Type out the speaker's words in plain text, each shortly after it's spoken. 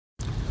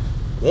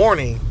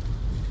Warning,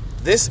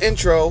 this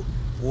intro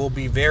will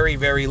be very,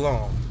 very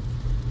long.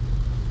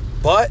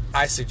 But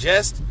I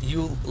suggest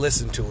you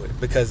listen to it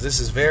because this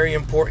is very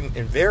important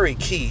and very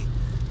key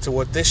to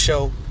what this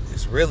show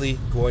is really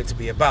going to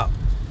be about.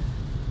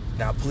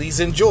 Now, please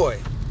enjoy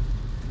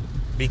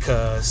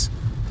because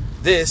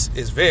this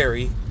is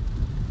very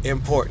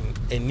important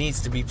and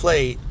needs to be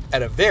played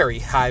at a very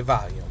high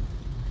volume.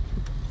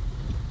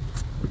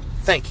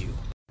 Thank you.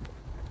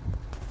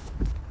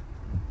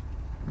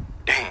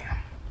 Damn.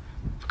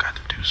 Forgot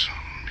to do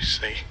something. Let me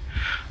see.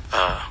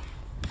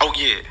 Oh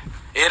yeah.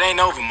 It ain't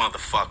over,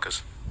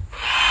 motherfuckers.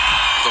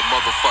 The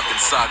motherfucking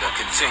saga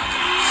continues.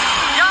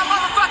 Y'all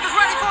motherfuckers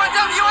ready for a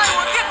WA?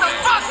 Well, get the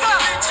fuck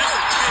up!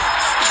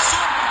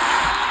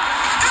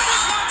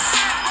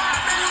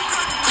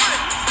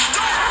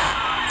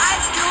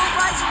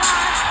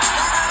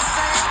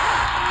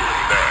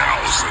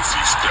 Now, since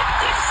he stepped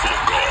the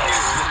fuck off.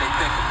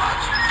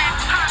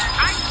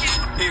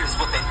 Here's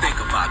what they think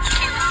about you.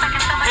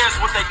 Here's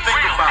what they think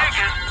about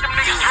you.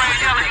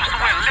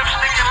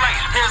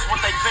 Here's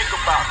what they think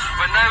about you.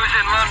 When they was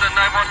in London,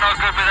 they weren't no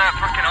good with that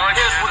freaking ice.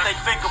 Here's what they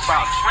think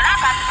about you. When I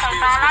got to take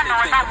all I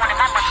know is I wanted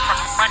my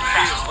motherfucking money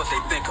back. Here's what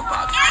they think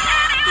about you.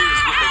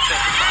 Here's what they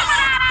think about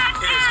you.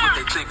 Here's what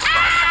they think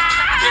about you.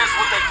 Here's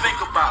what they think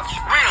about you.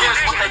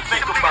 Here's what they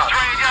think about you.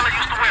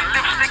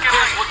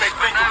 Here's what they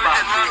think about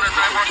you.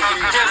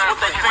 Here's what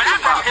they think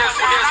about.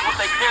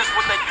 Here's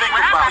what they think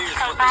about.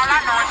 All I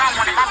know is I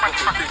wanted my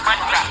motherfucking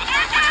money back.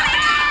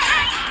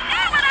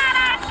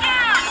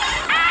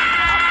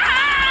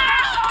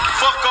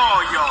 Fuck all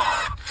y'all.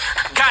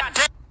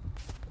 Goddamn.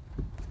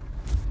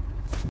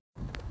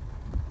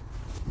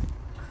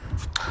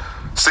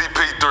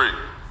 CP3,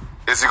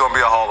 is he going to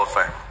be a Hall of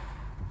Fame?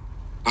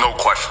 No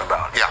question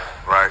about it. Yeah.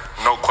 Right?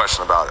 No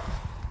question about it.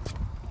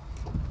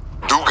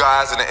 Do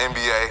guys in the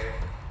NBA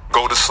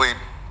go to sleep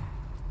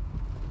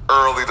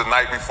early the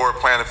night before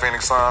playing the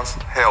Phoenix Suns?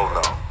 Hell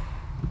no.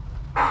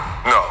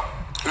 No.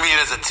 You mean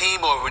as a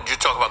team, or would you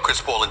talk about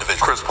Chris Paul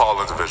individually? Chris Paul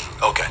individually.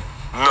 Okay.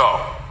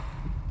 No.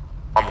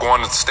 I'm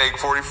going to Steak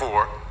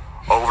 44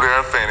 over there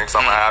in Phoenix.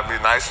 I'm going to have me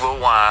a nice little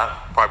wine,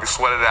 probably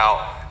sweat it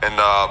out, and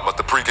but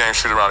the pregame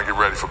shoot around and get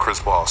ready for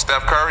Chris Paul.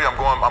 Steph Curry, I'm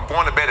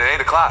going to bed at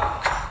 8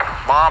 o'clock.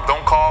 Mom,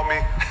 don't call me.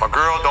 My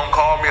girl, don't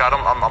call me.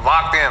 I'm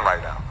locked in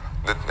right now.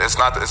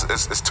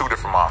 It's two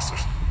different monsters.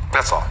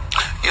 That's all.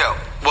 Yeah,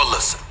 well,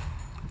 listen.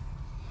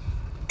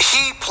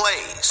 He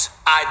plays.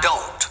 I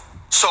don't.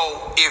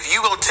 So if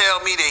you gonna tell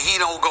me that he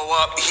don't go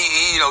up,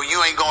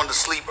 you ain't going to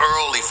sleep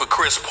early for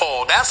Chris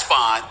Paul, that's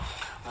fine.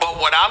 But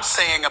what I'm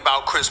saying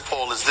about Chris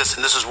Paul is this,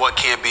 and this is what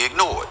can't be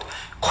ignored.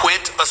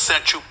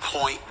 Quintessential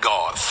point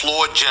guard,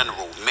 floor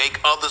general, make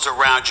others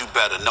around you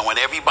better, knowing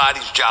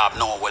everybody's job,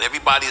 knowing what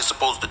everybody is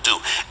supposed to do,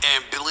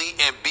 and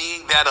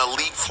being that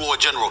elite floor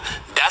general.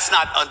 That's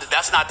not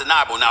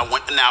deniable. Now,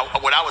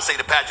 what I would say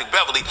to Patrick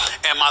Beverley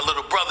and my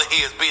little brother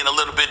here is being a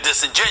little bit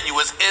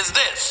disingenuous is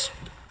this.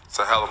 It's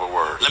a hell of a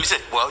word. Let me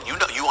say, well, you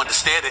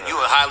understand it. You're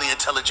a highly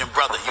intelligent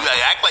brother. You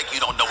act like you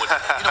don't know it.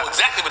 You know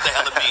exactly what the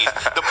hell it means.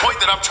 The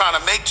point that I'm trying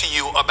to make to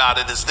you about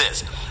it is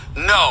this.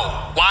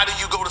 No. Why do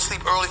you go to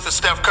sleep early for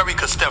Steph Curry?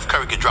 Because Steph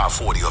Curry can drop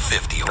 40 or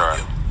 50 on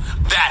you.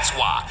 That's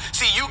why.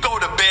 See, you go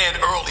to bed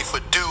early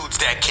for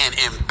dudes that can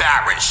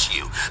embarrass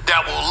you,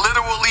 that will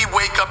literally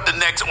wake up the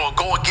next or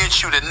go against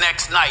you the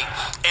next night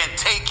and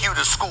take you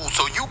to school.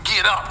 So you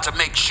get up to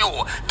make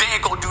sure they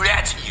ain't gonna do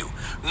that to you.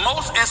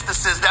 Most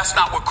instances, that's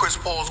not what Chris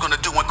Paul is going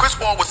to do. When Chris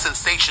Paul was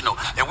sensational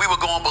and we were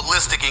going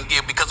ballistic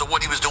because of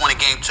what he was doing in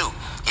Game 2,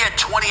 he had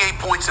 28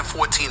 points and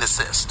 14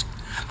 assists.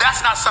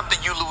 That's not something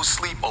you lose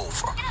sleep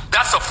over.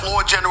 That's a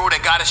floor general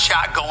that got a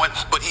shot going,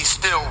 but he's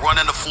still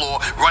running the floor,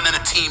 running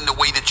a team the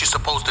way that you're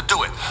supposed to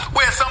do it.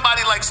 Whereas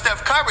somebody like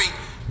Steph Curry,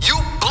 you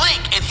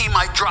blink and he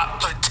might drop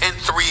 10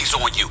 threes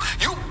on you.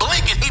 You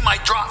blink and he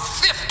might drop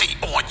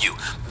 50 on you.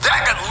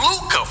 That got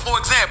Luka,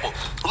 for example.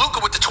 Luka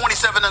with the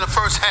 27 in the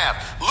first half.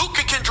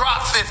 Luka can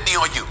drop 50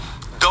 on you.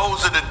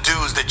 Those are the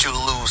dudes that you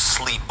lose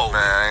sleep over.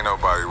 Man, ain't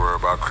nobody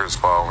worried about Chris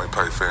Paul when he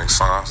play Phoenix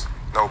Suns.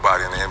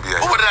 Nobody in the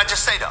NBA. Well, what did I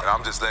just say, though? And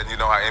I'm just letting you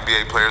know how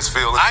NBA players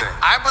feel.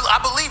 I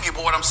believe you,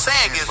 but what I'm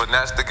saying he's is...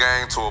 finessed the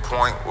game to a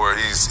point where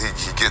he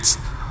gets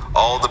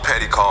all the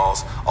petty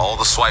calls, all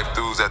the swipe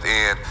throughs at the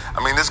end.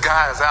 I mean, this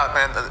guy is out,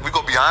 man. We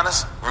gonna be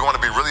honest? We want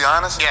to be really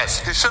honest? Yes.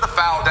 He should have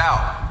fouled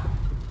out.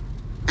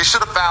 He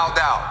should have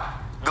fouled out.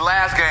 The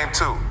last game,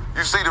 too.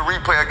 You see the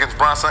replay against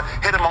Brunson,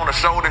 hit him on the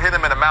shoulder, hit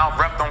him in the mouth,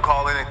 ref don't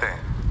call anything.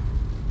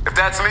 If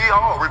that's me,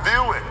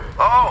 review it.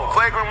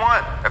 Flagrant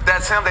one. If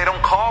that's him, they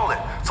don't call it.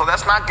 So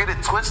let's not get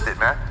it twisted,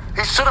 man.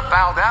 He should have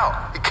fouled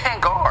out. He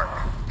can't guard.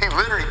 He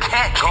literally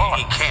can't guard.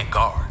 He can't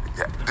guard.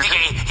 Yeah.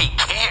 He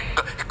can't.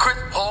 Chris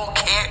Paul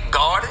can't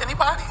guard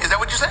anybody? Is that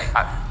what you're saying?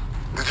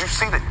 Did you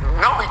see that?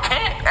 No, he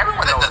can't.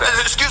 Everyone knows that.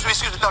 Excuse me.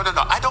 No.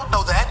 I don't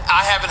know that.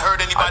 I haven't heard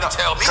anybody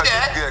tell me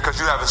that.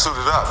 Because you haven't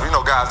suited up. You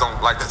know, guys don't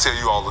like to tell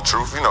you all the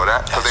truth. You know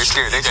that. Because they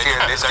scared. They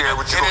scared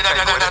what you going to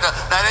take with it.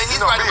 No,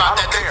 he's right about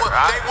that. They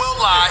will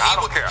lie.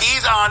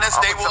 He's honest.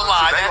 They will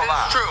lie. That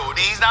is true.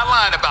 He's not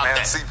lying about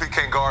that. CP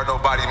can't guard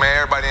nobody,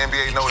 man. Everybody in the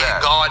NBA know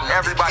that.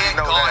 Everybody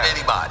know that.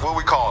 Anybody. What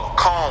we call them?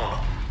 Cone.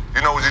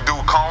 You know what you do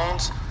with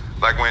cones?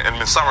 Like when in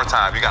the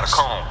summertime, you got a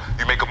cone.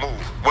 You make a move.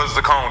 What does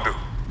the cone do?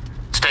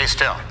 Stay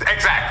still.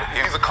 Exactly.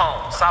 He's a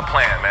cone. Stop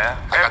playing, man.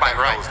 Everybody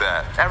knows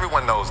that.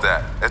 Everyone knows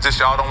that. It's just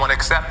y'all don't want to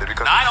accept it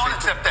because. No, I don't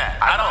accept that.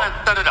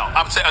 No.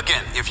 I'm saying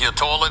again, if you're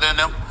taller than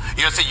them,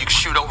 you're saying you can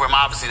shoot over him.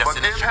 Obviously, that's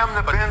an issue. Give him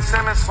the Ben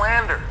Simmons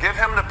slander. Give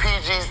him the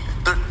PG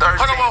 13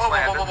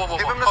 slander.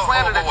 Give him the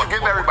slander that you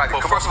give everybody.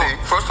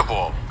 First of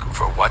all,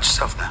 watch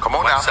yourself now. Come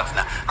on now.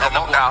 Come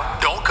on now.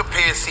 Don't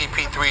compare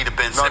CP3 to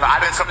Ben Simmons. No, I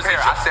didn't compare.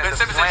 I said Ben the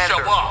Simmons slander.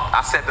 didn't show up.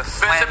 I said the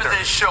slander. Ben Simmons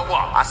didn't show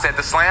up. I said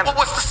the slander. Well,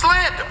 what's the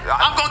slander?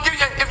 I'm gonna give you.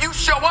 If you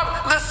show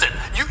up, listen.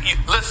 You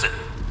listen.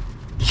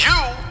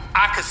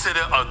 I consider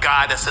a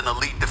guy that's an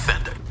elite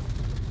defender.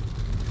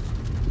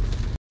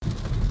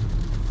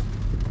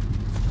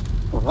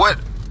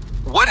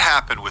 What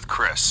happened with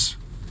Chris?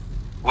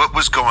 What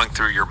was going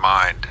through your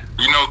mind?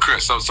 You know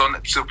Chris, so people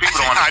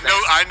don't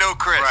understand. I know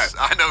Chris. Right.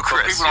 I know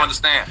Chris. So people don't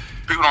understand.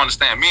 People don't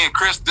understand. Me and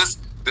Chris,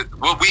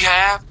 what we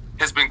have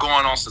has been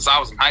going on since I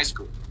was in high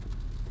school.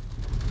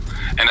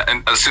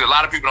 And see, a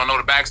lot of people don't know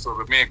the backstory,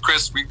 but me and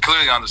Chris, we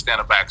clearly understand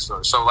the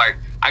backstory. So, like,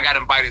 I got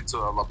invited to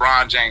a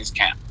LeBron James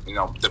camp, you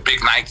know, the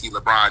big Nike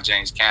LeBron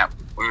James camp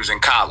when he was in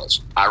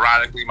college.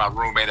 Ironically, my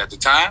roommate at the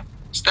time,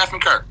 Stephen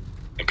Curry.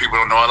 And people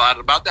don't know a lot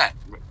about that.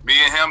 Me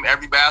and him,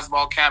 every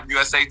basketball camp,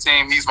 USA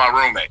team, he's my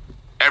roommate.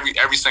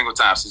 Every single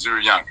time since we were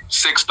young.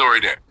 Sick story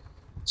there.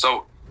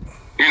 So,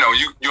 you know,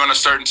 you're on a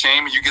certain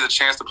team and you get a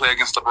chance to play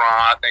against LeBron.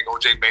 I think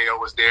O.J. Mayo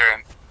was there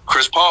and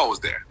Chris Paul was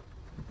there.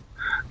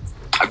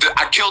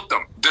 I killed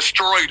them,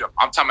 destroyed them.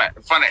 I'm talking about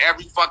in front of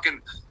every fucking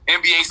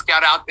NBA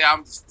scout out there.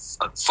 I'm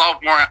a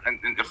sophomore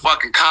in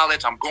fucking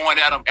college. I'm going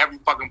at them every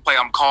fucking play.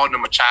 I'm calling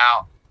them a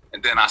child.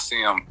 And then I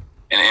see him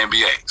in the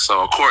NBA.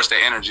 So, of course, that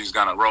energy is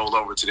going to roll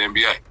over to the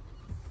NBA,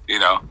 you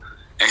know.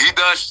 And he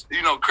does,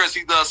 you know, Chris,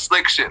 he does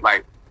slick shit.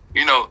 Like,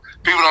 you know,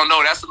 people don't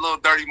know that's a little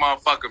dirty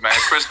motherfucker, man.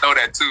 Chris know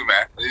that too,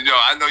 man. You know,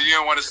 I know you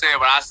didn't want to say it,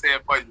 but I say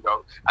it for you,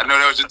 though. I know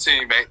that was your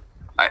teammate.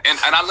 And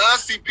I love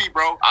CP,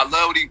 bro. I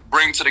love what he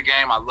brings to the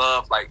game. I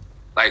love, like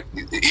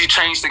he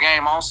changed the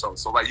game also.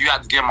 So, like, you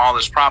have to give him all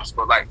his props,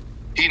 but, like,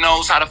 he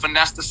knows how to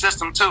finesse the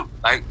system, too.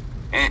 Like,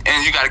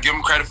 and you got to give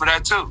him credit for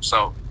that, too.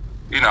 So,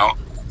 you know,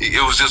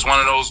 it was just one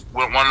of those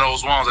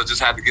ones I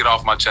just had to get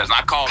off my chest. And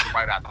I called him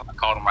right out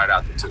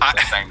there, too, that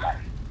same night.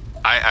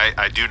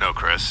 I do know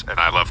Chris, and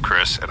I love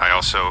Chris, and I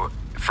also,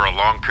 for a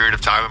long period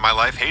of time in my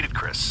life, hated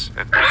Chris.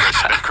 And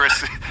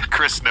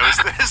Chris knows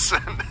this,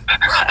 and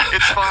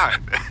it's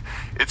fine.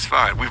 It's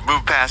fine. We've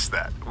moved past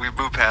that.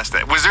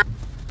 Was there...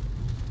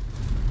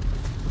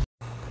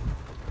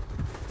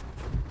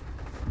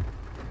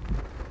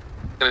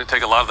 Going to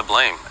take a lot of the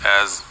blame.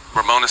 As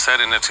Ramona said,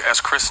 and as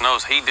Chris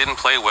knows, he didn't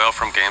play well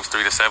from games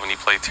 3 to 7. He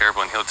played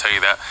terrible, and he'll tell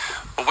you that.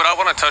 But what I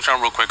want to touch on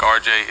real quick,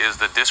 RJ, is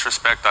the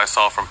disrespect I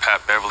saw from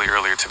Pat Beverley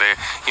earlier today.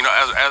 You know,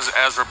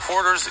 as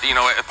reporters, you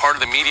know, as part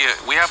of the media,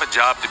 we have a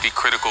job to be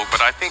critical, but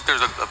I think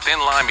there's a thin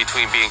line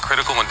between being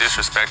critical and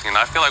disrespecting. And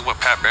I feel like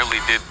what Pat Beverley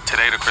did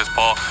today to Chris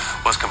Paul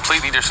was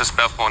completely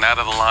disrespectful and out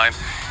of the line.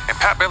 And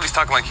Pat Beverley's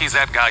talking like he's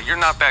that guy.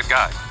 You're not that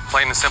guy.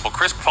 Plain and simple.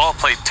 Chris Paul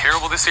played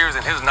terrible this year,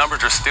 and his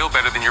numbers are still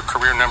better than your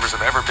career numbers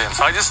have ever been.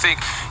 So I just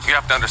think you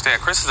have to understand,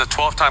 Chris is a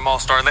 12-time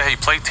All-Star. He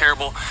played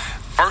terrible.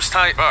 First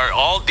time,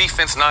 all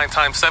defense 9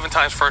 times, 7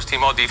 times first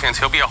team all defense.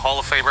 He'll be a Hall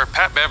of Famer.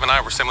 Pat Bev and I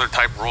were similar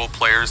type role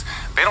players.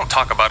 They don't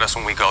talk about us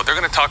when we go. They're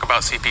going to talk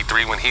about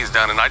CP3 when he's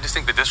done. And I just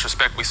think the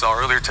disrespect we saw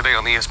earlier today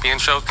on the ESPN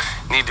show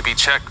need to be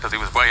checked because he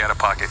was way out of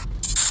pocket.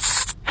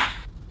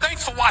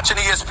 Thanks for watching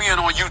ESPN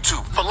on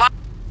YouTube.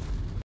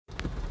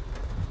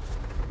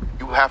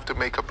 You have to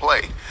make a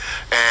play.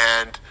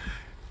 And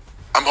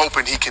I'm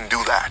hoping he can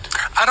do that.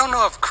 I don't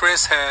know if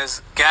Chris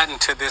has gotten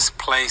to this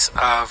place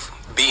of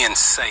being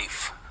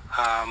safe.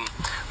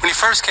 When he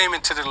first came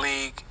into the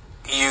league,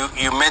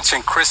 you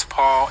mentioned Chris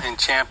Paul and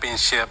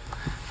championship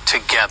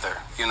together.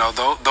 You know,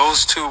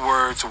 those two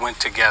words went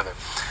together.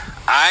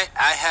 I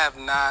have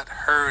not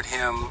heard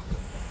him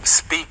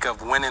speak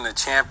of winning a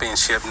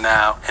championship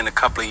now in a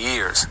couple of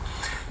years.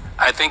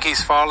 I think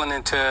he's fallen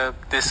into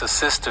this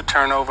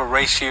assist-to-turnover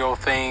ratio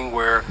thing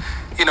where,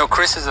 you know,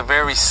 Chris is a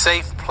very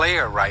safe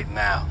player right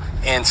now.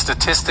 And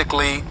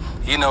statistically,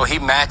 you know, he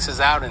maxes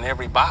out in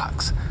every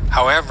box.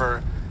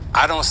 However,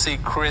 I don't see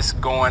Chris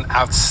going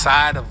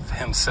outside of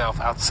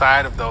himself,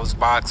 outside of those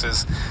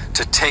boxes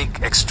to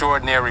take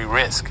extraordinary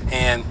risk.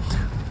 And,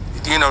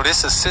 you know,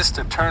 this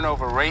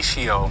assist-to-turnover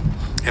ratio,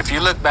 if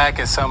you look back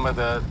at some of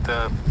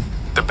the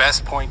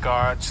best point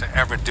guards to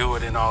ever do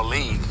it in our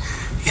league,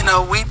 you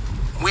know, we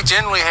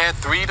generally had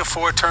 3 to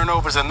 4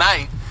 turnovers a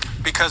night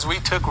because we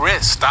took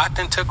risks.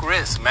 Stockton took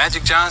risks.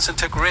 Magic Johnson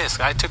took risks.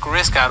 I took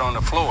risk out on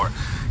the floor.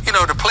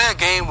 To play a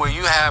game where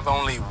you have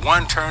only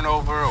 1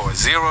 turnover or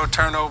 0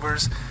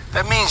 turnovers,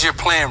 that means you're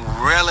playing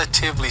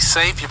relatively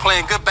safe. You're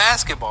playing good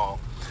basketball,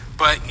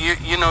 but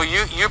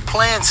you're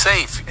playing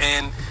safe.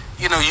 And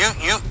you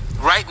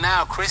right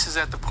now, Chris is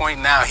at the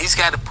point now he's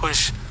got to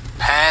push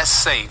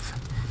past safe.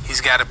 He's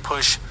got to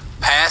push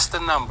past the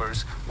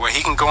numbers where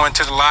he can go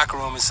into the locker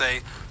room and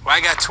say, well,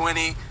 I got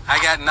 20,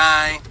 I got 9,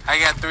 I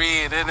got 3,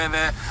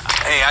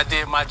 hey, I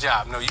did my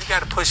job. No, you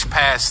got to push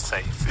past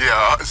safe.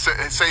 Yeah,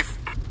 safe.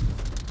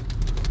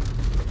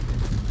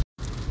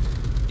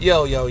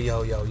 Yo.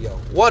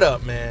 What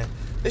up, man?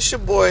 It's your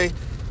boy,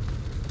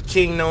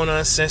 Kingknown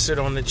Uncensored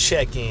on the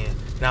check-in.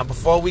 Now,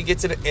 before we get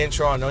to the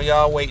intro, I know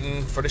y'all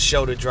waiting for the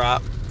show to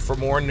drop for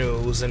more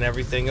news and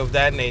everything of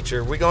that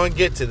nature. We're going to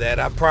get to that,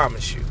 I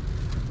promise you.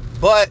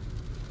 But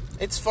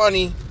it's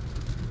funny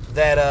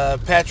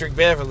that Patrick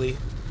Beverley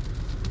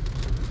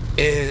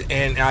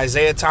and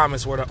Isaiah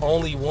Thomas were the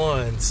only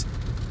ones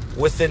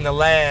within the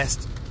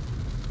last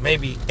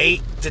maybe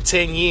 8 to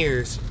 10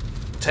 years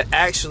to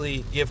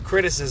actually give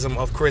criticism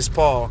of Chris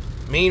Paul.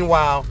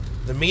 Meanwhile,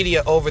 the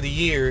media over the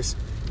years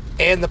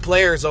and the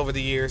players over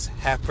the years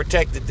have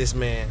protected this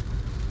man.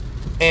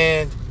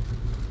 And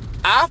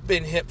I've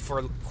been hip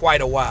for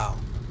quite a while.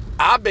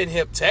 I've been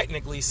hip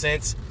technically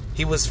since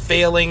he was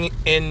failing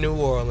in New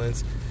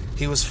Orleans.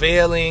 He was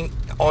failing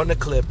on the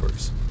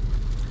Clippers.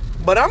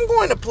 But I'm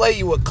going to play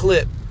you a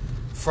clip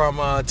from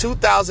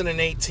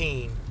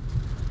 2018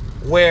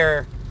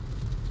 where,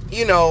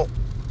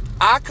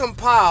 I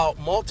compiled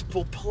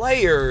multiple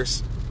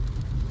players'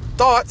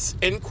 thoughts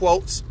and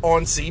quotes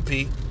on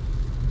CP.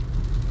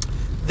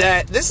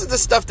 That this is the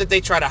stuff that they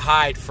try to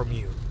hide from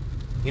you.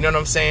 You know what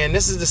I'm saying?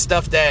 This is the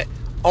stuff that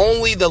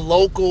only the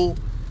local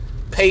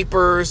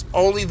papers,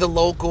 only the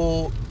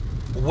local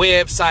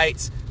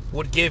websites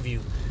would give you.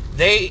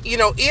 They,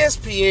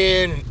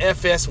 ESPN and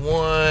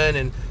FS1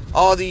 and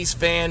all these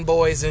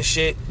fanboys and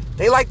shit,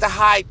 they like to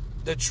hide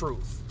the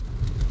truth.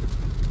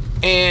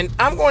 And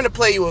I'm going to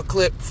play you a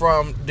clip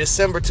from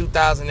December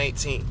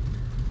 2018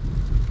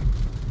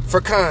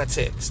 for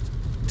context,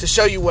 to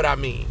show you what I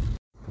mean.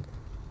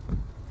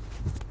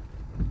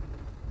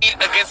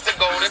 Against the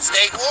Golden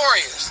State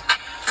Warriors.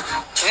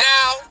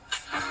 Now,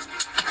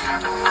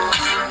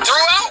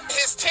 throughout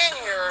his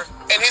tenure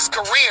and his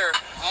career,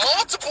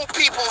 multiple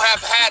people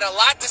have had a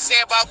lot to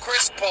say about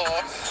Chris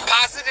Paul,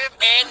 positive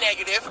and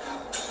negative,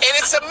 and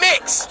it's a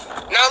mix.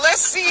 Now let's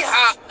see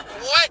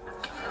what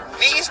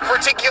these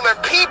particular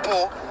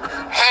people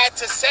had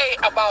to say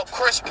about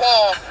Chris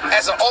Paul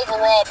as an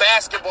overall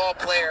basketball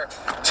player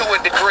to a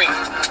degree.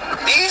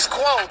 These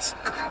quotes,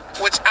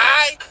 which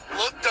I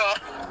looked up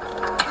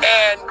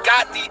and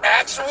got the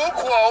actual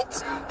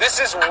quotes. This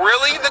is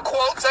really the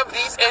quotes of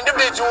these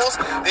individuals.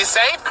 This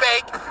ain't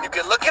fake. You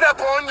can look it up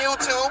on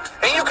YouTube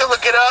and you can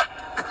look it up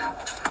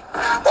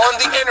on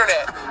the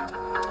internet.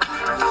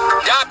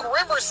 Doc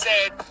Rivers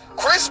said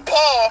Chris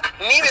Paul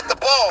needed the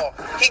ball.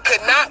 He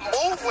could not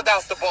move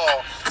without the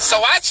ball.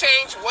 So I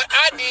changed what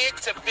I did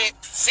to fit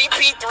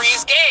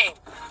CP3's game.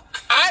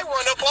 I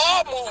run a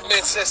ball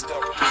movement system.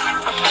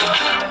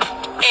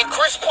 And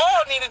Chris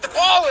Paul needed the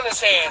ball in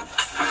his hand.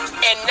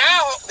 And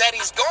now that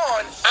he's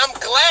gone, I'm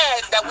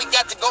glad that we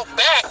got to go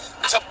back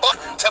to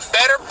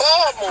better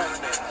ball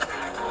movement.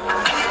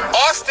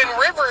 Austin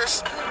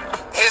Rivers,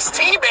 his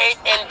teammate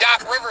and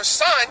Doc Rivers'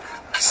 son,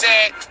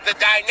 said the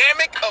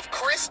dynamic of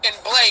Chris and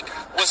Blake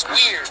was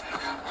weird.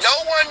 No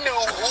one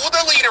knew who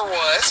the leader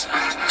was,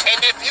 and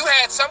if you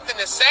had something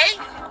to say,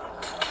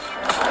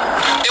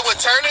 it would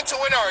turn into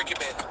an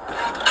argument.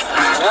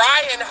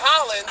 Ryan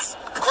Hollins,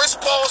 Chris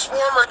Paul's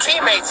former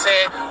teammate,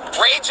 said,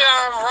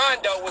 Rajon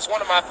Rondo was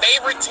one of my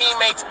favorite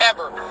teammates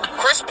ever.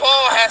 Chris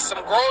Paul has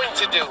some growing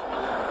to do,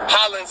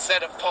 Hollins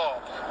said of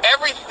Paul.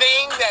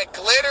 Everything that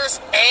glitters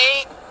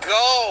ain't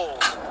gold.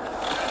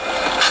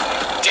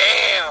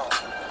 Damn.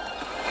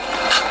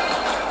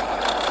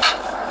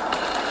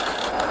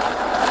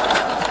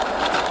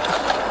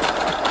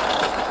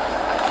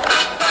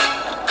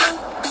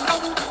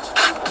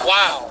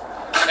 Wow,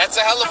 that's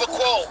a hell of a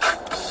quote.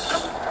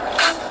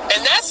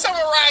 And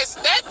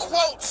that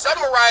quote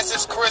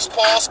summarizes Chris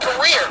Paul's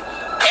career.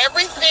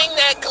 Everything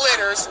that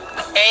glitters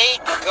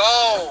ain't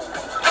gold.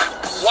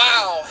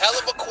 Wow, hell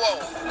of a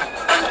quote.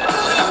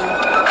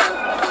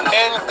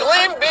 And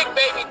Glenn Big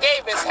Baby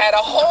Davis had a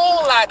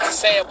whole lot to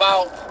say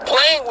about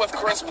playing with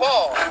Chris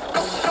Paul.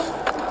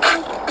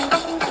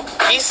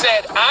 He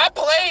said, I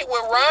played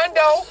with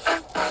Rondo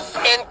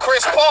and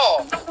Chris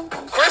Paul.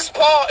 Chris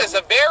Paul is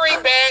a very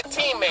bad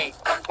teammate.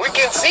 We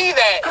can see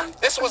that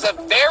this was a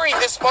very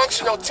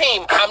dysfunctional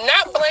team. I'm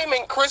not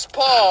blaming Chris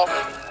Paul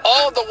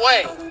all the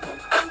way.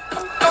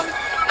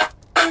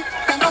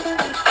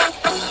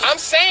 I'm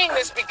saying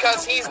this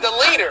because he's the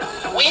leader.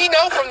 We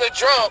know from the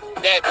jump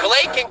that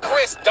Blake and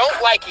Chris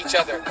don't like each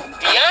other.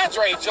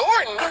 DeAndre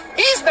Jordan,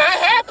 he's not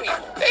happy.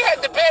 They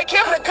had to beg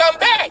him to come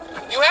back.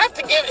 You have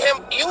to get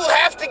him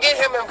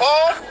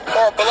involved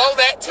or blow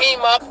that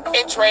team up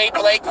and trade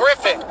Blake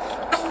Griffin.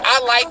 I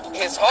like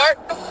his heart.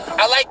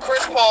 I like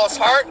Chris Paul's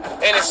heart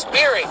and his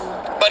spirit.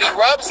 but he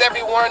rubs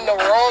everyone the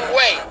wrong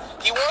way.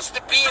 He wants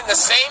to be in the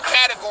same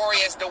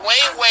category as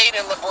Dwayne Wade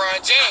and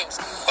LeBron James,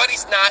 but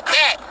he's not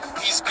that.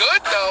 He's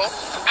good, though.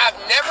 I've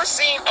never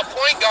seen a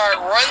point guard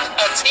run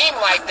a team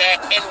like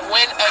that and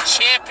win a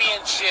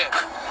championship.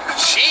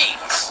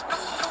 Jeez.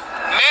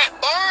 Matt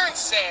Barnes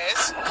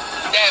says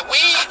that we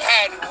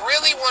had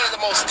really one of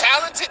the most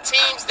talented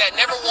teams that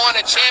never won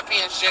a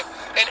championship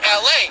in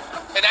LA,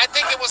 and I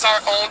think it was our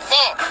own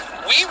fault.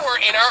 We were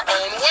in our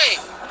own way.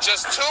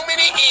 Just too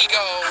many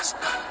egos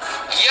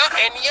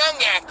young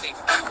acting.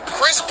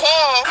 Chris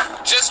Paul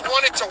just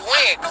wanted to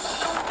win.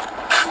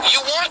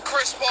 You want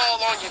Chris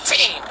Paul on your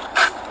team,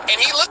 and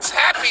he looks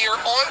happier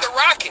on the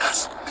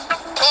Rockets.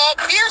 Paul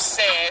Pierce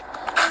said,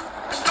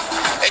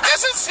 it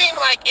doesn't seem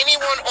like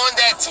anyone on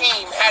that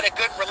team had a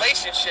good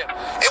relationship.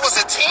 It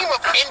was a team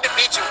of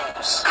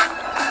individuals.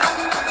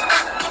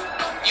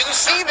 You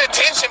see the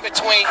tension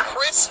between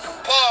Chris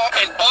Paul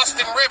and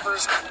Austin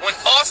Rivers when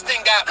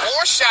Austin got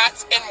more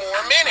shots and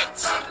more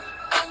minutes.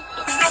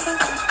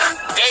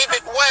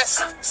 David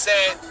West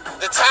said,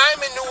 the time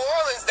in New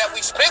Orleans that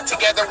we spent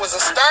together was a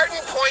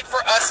starting point for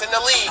us in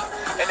the league,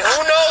 and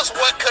who knows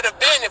what could have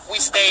been if we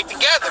stayed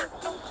together.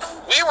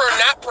 We were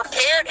not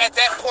prepared at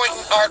that point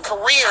in our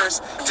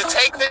careers to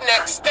take the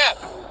next step.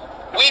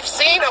 We've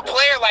seen a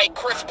player like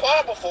Chris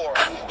Paul before.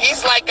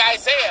 He's like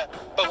Isaiah,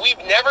 but we've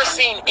never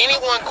seen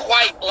anyone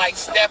quite like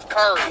Steph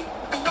Curry.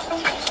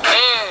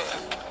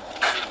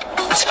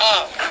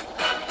 Tough.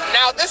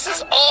 Now, this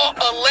is all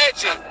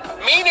alleged,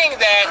 meaning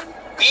that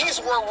these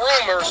were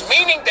rumors,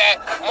 meaning that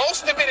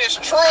most of it is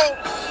true,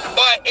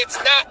 but it's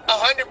not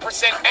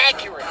 100%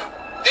 accurate.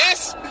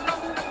 This,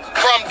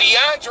 from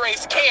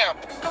DeAndre's camp,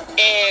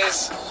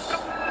 is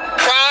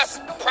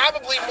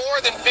probably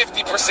more than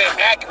 50%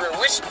 accurate.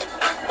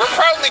 We're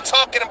probably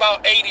talking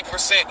about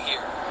 80%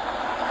 here.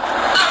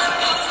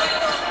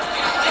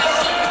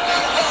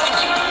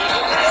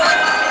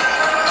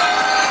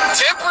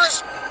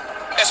 Tempers,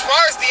 as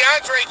far as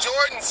DeAndre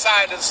Jordan's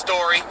side of the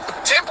story,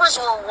 tempers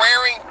were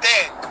wearing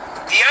thin.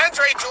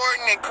 DeAndre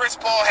Jordan and Chris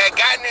Paul had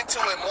gotten into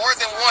it more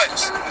than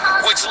once,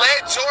 which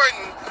led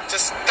Jordan to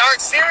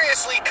start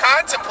seriously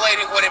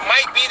contemplating what it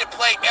might be to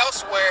play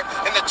elsewhere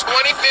in the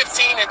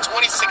 2015 and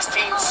 2016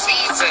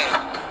 season.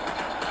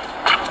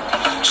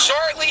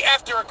 Shortly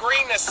after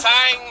agreeing to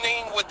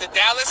signing with the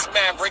Dallas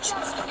Mavericks,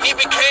 he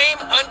became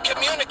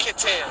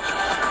uncommunicative.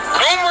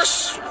 Rumors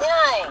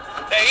swirled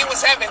that he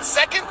was having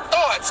second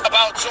thoughts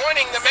about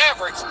joining the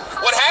Mavericks.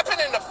 What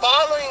happened in the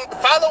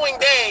following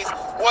days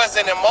was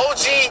an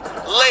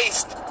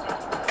emoji-laced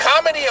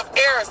comedy of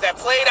errors that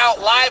played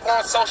out live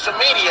on social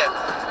media.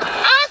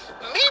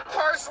 Me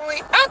personally,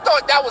 I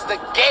thought that was the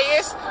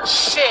gayest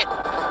shit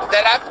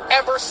that I've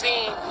ever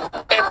seen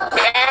in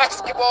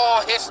basketball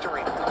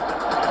history.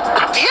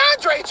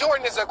 DeAndre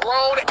Jordan is a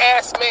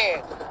grown-ass man.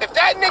 If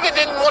that nigga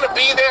didn't want to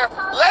be there,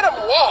 let him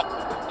walk.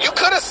 You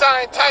could have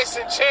signed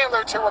Tyson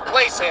Chandler to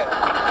replace him.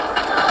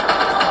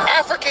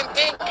 African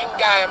thinking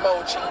guy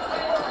emoji.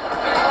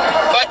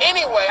 But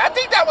anyway, I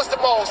think that was the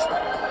most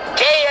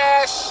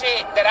gay-ass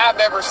shit that I've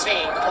ever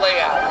seen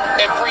play out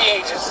in free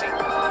agency.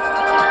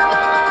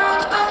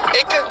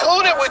 It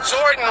concluded with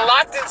Jordan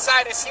locked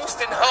inside his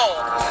Houston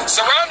home,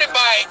 surrounded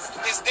by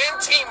his then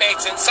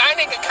teammates, and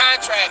signing a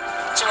contract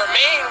to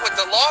remain with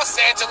the Los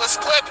Angeles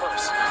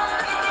Clippers.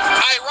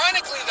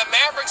 Ironically, the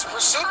Mavericks'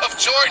 pursuit of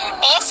Jordan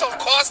also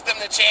cost them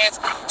the chance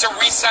to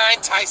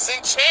re-sign Tyson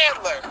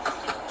Chandler,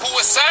 who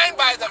was signed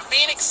by the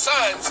Phoenix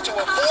Suns to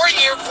a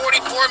 4-year,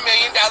 $44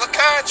 million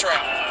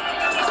contract.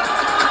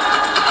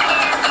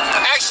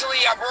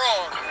 Actually, I'm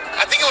wrong.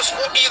 I think it was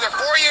either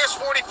 4 years,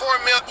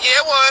 $44 million. Yeah,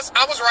 it was.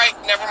 I was right.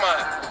 Never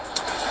mind.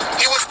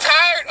 He was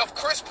tired of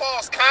Chris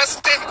Paul's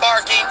constant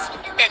barking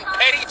and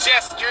petty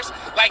gestures,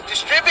 like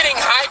distributing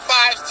high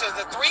fives to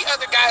the three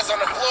other guys on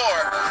the floor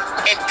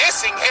and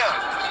dissing him,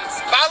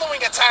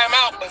 following a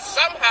timeout, but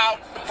somehow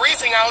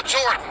freezing out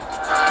Jordan.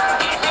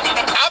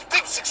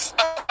 Optics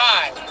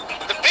aside,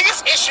 the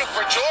biggest issue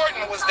for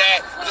Jordan was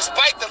that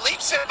despite the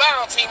leaps and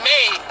bounds he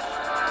made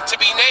to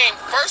be named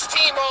first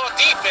team all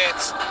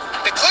defense,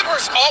 the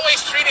Clippers always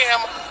treated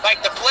him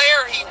like the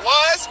player he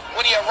was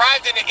when he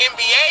arrived in the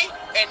NBA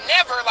and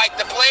never like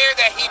the player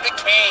that he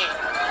became.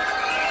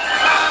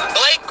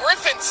 Blake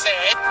Griffin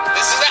said,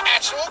 this is an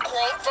actual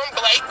quote from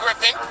Blake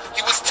Griffin,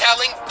 he was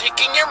telling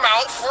Picking Your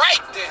Mouth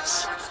Right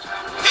this.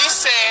 He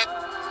said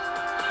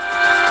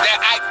that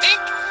I think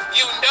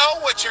you know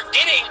what you're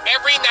getting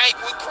every night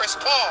with Chris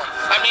Paul.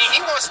 I mean,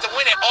 he wants to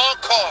win at all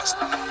costs,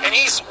 and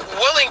he's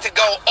willing to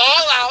go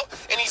all out,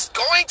 and he's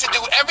going to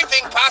do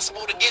everything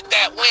possible to get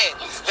that win.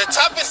 The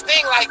toughest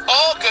thing, like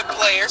all good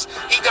players,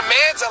 he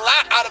demands a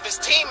lot out of his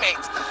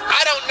teammates.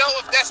 I don't know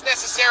if that's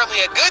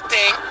necessarily a good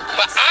thing,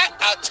 but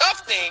a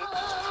tough thing,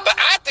 but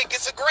I think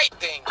it's a great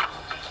thing.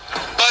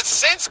 But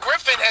since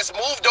Griffin has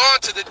moved on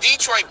to the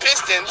Detroit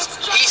Pistons,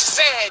 he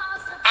said,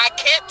 I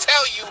can't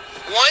tell you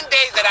one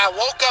day that I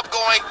woke up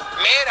going,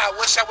 man, I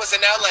wish I was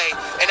in LA.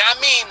 And I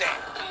mean that.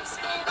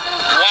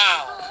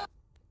 Wow.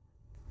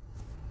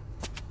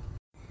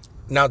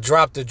 Now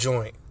drop the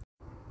joint.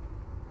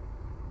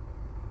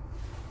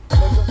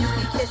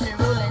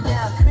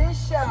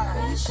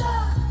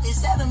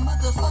 7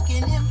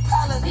 motherfucking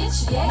Impala.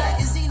 Bitch, yeah.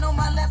 Magazine on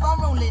my lap,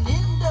 I'm rolling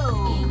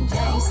Indo.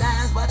 Gang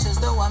signs, watch us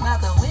though I'm out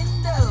the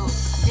window.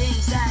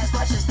 Gang signs,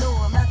 watch us though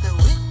I'm out the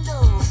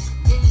window.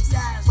 Gang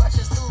signs, watch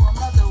us though I'm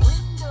out the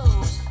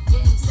window.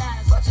 Gang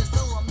signs, watch us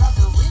though I'm out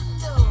the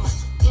window.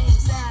 Gang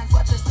signs,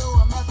 watch us though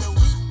I'm out the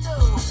window.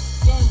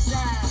 Gang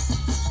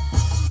signs.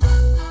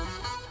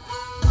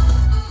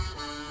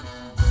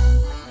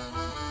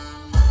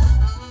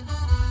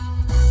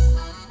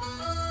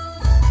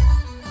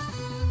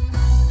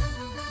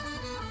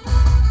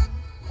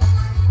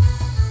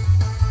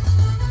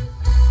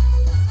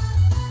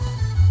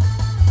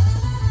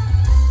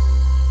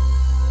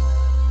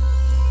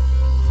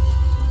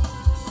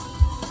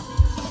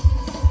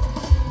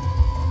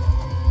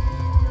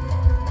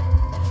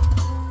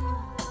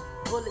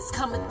 Bullets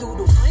coming through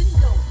the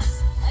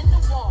windows and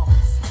the walls.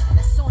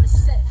 That's on the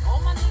set.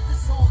 All my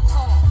niggas on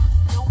call.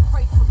 Don't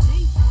pray for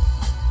me.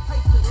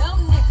 Pray for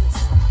them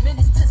niggas.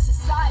 Menace to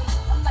society.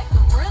 I'm like the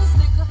rims,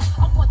 nigga.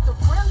 I want the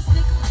rims,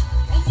 nigga.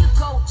 And your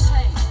gold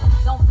chain.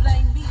 Don't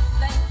blame me.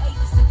 Blame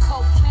 80s and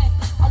cocaine.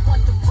 I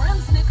want the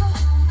rims, nigga.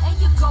 And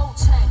your gold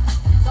chain.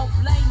 Don't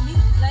blame me.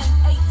 Blame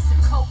 80s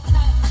and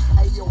cocaine.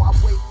 Hey yo, I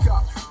wake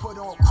up. Put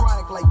on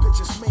chronic like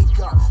bitches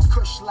makeup.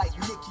 Kush like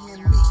Nicki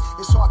and me.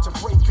 It's hard to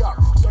break up.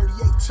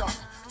 38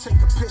 tough. Take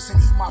a piss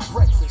and eat my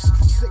breakfast.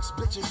 6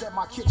 bitches at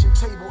my kitchen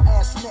table,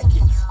 ass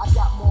naked. I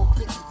got more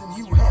bitches than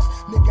you have.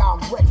 Nigga,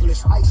 I'm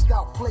reckless. Iced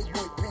out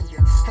Playboy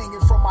pendant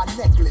hanging from my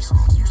necklace.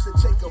 Used to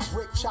take a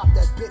brick, chop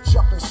that bitch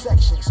up in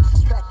sections.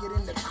 Pack it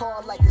in the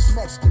car like it's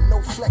Mexican.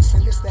 No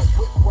flexing, it's that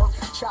whip work.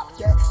 Chop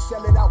that,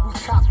 sell it out, we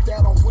cop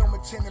that. On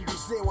Wilmington in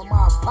Brazil with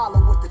my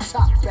Impala with the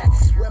top back.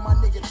 Where my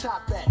nigga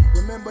top at?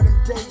 Remember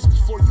them days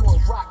before you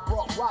and Rock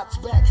brought Watts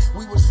back?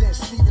 We was in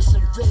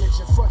Stevenson Village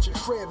in front your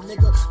crib,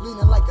 nigga,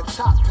 leaning like a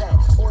top pack.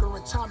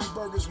 Ordering Tommy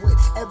burgers with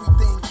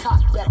everything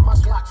cocked back. My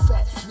Glock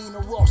fat, Nina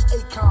Ross,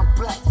 Akon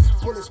black.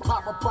 Bullets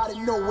pop up out of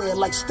nowhere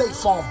like State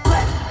Farm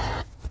black.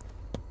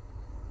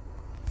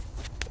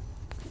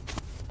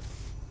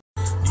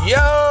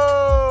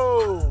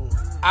 Yo!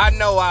 I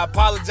know I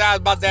apologize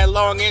about that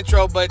long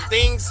intro, but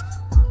things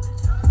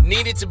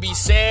needed to be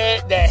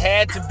said that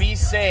had to be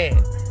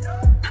said.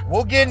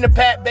 We'll get into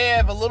Pat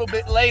Bev a little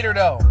bit later,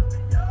 though.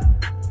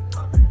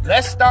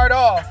 Let's start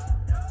off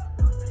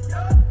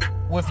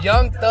with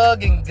Young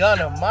Thug and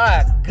Gunna.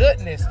 My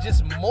goodness,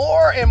 just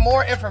more and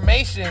more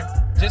information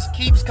just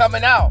keeps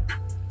coming out.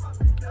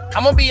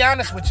 I'm gonna be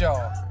honest with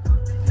y'all.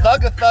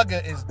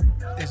 Thugga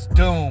is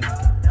doomed.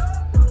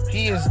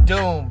 He is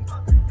doomed.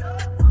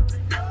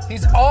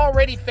 He's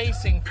already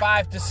facing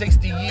 5 to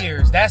 60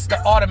 years. That's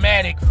the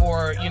automatic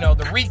for,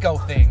 the RICO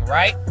thing,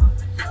 right?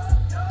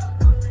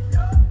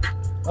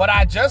 What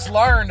I just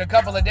learned a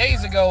couple of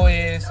days ago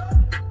is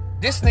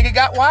this nigga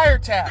got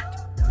wiretapped.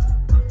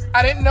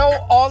 I didn't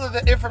know all of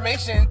the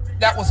information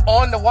that was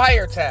on the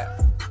wiretap.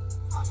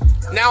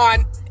 Now,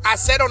 I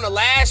said on the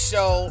last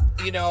show,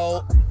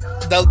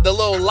 the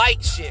little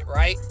light shit,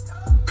 right?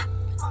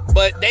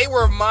 But they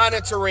were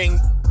monitoring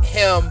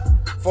him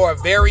for a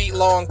very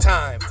long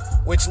time,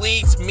 which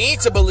leads me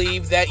to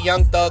believe that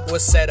Young Thug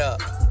was set up.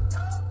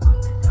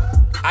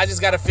 I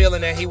just got a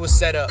feeling that he was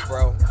set up,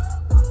 bro.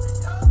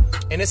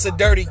 And it's a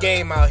dirty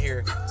game out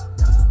here.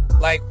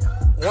 Like,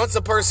 once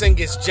a person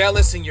gets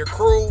jealous in your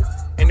crew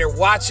and they're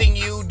watching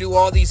you do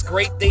all these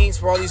great things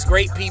for all these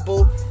great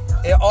people,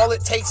 and all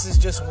it takes is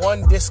just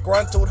one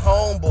disgruntled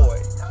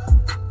homeboy,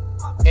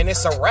 and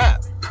it's a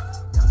wrap.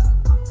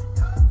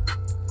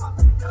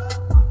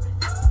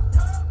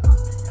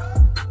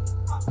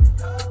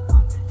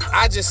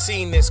 I just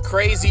seen this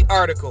crazy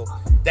article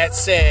that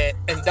said,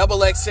 in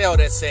XXL,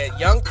 that said,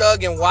 Young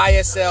Thug and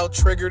YSL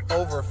triggered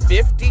over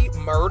 50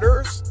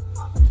 murders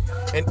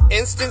and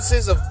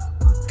instances of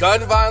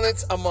gun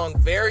violence among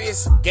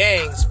various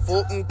gangs,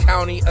 Fulton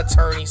County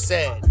attorney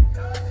said.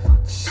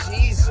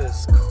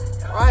 Jesus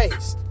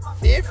Christ.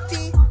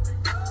 50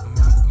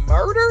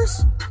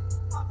 murders?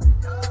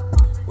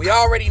 We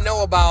already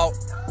know about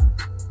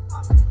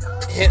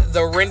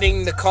the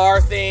renting the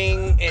car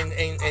thing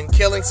and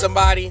killing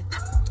somebody.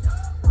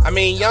 I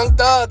mean, Young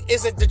Thug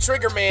isn't the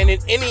trigger man in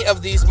any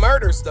of these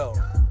murders, though.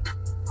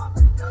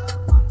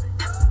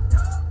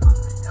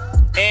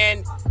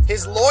 And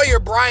his lawyer,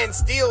 Brian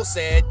Steele,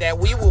 said that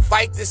we will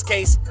fight this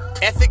case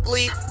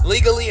ethically,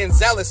 legally, and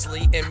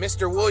zealously, and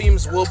Mr.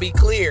 Williams will be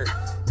cleared.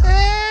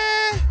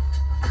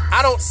 I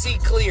don't see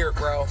cleared,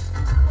 bro.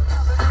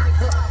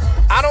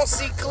 I don't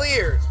see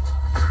cleared.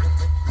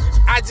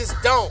 I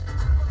just don't.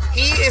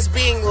 He is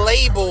being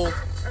labeled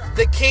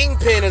the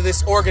kingpin of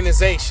this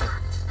organization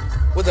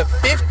with a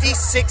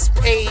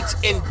 56-page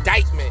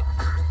indictment.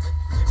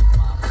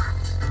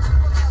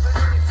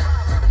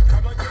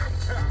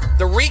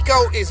 The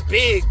RICO is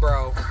big,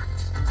 bro.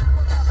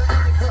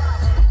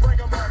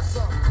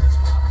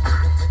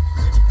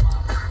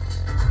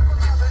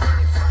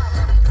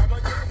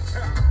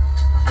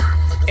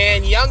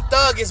 And Young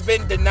Thug has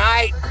been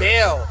denied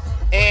bail.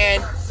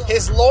 And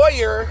his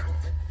lawyer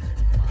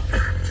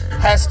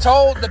has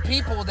told the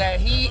people that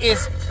he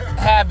is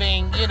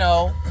having,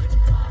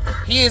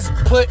 he is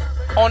put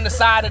on the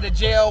side of the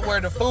jail where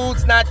the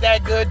food's not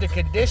that good, the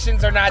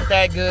conditions are not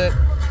that good.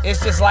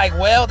 It's just like,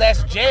 well,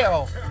 that's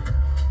jail.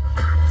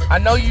 I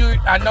know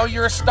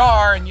you're a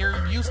star and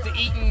you're used to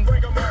eating,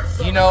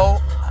 you know,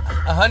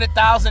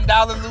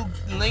 $100,000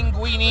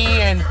 linguine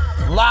and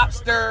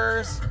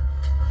lobsters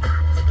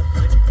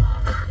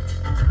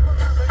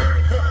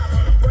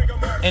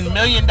and $1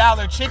 million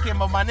chicken,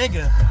 but my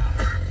nigga,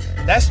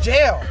 that's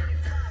jail.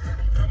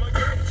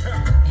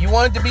 You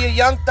wanted to be a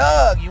young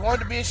thug. You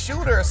wanted to be a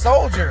shooter, a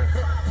soldier.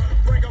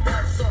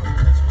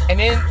 And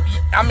then,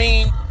 I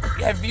mean,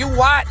 have you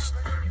watched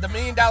the $1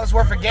 Million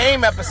Worth of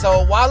Game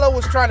episode? Wallow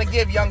was trying to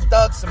give Young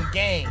Thug some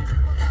game.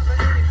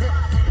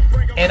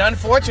 And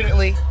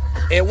unfortunately,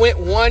 it went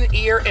one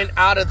ear and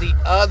out of the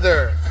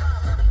other.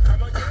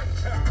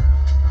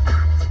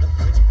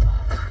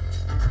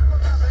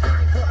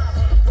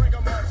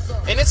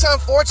 And it's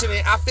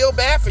unfortunate. I feel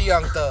bad for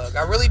Young Thug.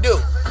 I really do.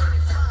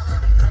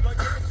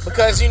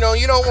 Because, you know,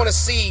 you don't want to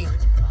see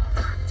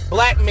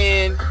black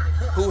men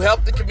who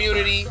help the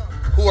community,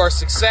 who are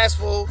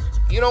successful,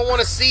 you don't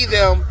want to see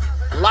them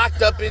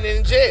locked up and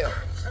in jail.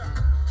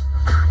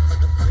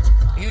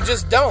 You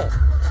just don't.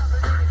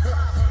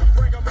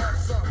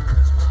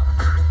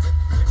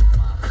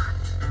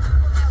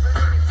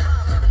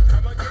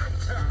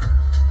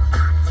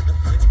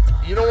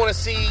 You don't want to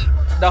see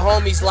the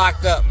homies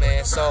locked up,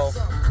 man. So,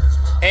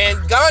 and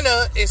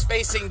Gunna is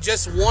facing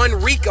just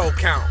one RICO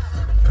count.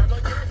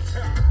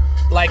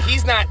 Like,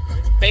 he's not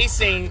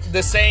facing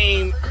the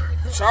same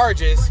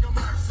charges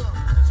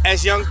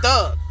as Young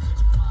Thug,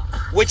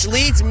 which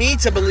leads me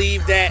to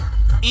believe that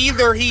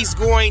either he's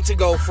going to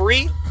go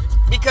free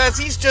because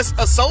he's just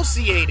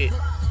associated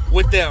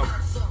with them.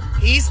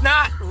 He's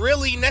not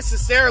really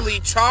necessarily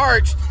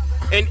charged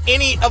in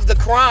any of the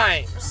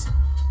crimes.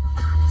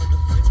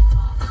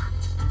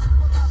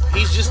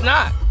 He's just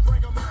not.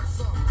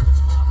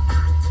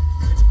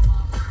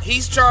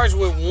 He's charged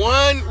with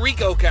one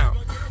RICO count,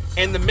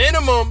 and the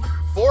minimum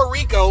for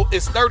RICO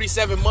is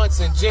 37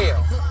 months in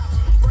jail.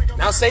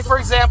 Now, say, for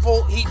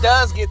example, he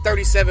does get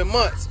 37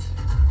 months.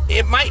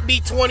 It might be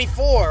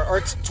 24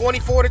 or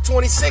 24 to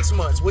 26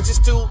 months, which is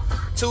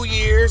two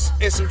years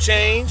and some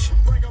change.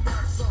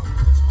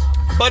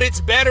 But it's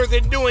better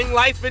than doing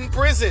life in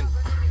prison.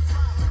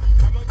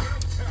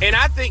 And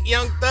I think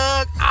Young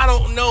Thug, I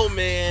don't know,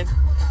 man.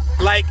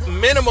 Like,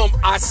 minimum,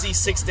 I see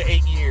 6 to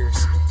 8 years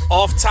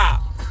off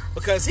top.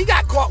 Because he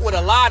got caught with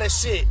a lot of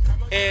shit.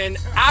 And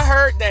I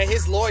heard that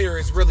his lawyer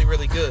is really,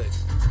 really good.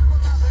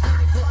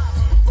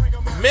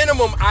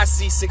 Minimum, I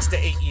see 6 to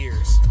 8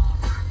 years.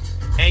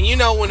 And you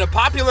know, when a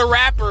popular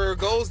rapper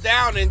goes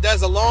down and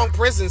does a long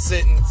prison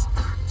sentence,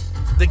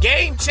 the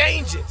game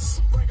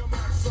changes.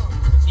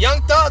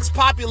 Young Thug's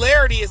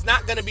popularity is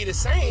not going to be the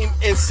same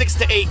in 6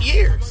 to 8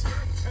 years.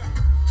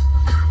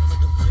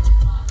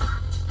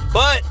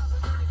 But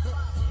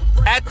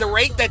at the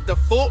rate that the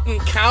Fulton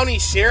County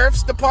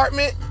Sheriff's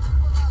Department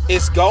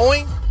is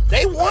going,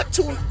 they want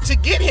to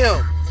get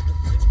him.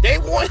 They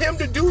want him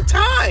to do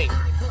time.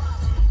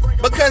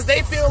 Because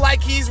they feel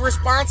like he's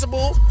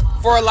responsible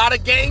for a lot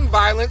of gang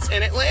violence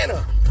in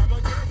Atlanta.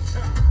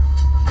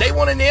 They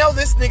want to nail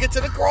this nigga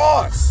to the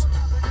cross.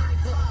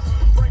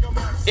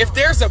 If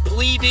there's a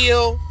plea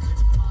deal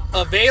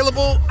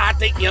available, I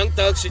think Young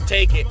Thug should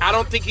take it. I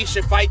don't think he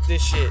should fight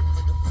this shit.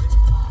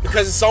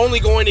 Because it's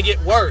only going to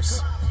get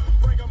worse.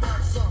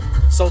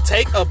 So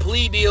take a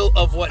plea deal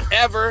of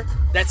whatever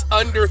that's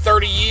under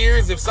 30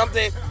 years. If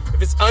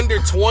it's under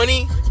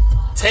 20,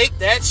 take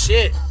that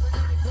shit.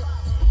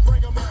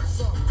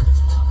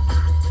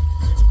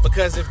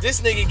 Because if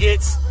this nigga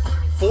gets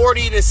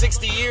 40 to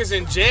 60 years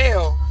in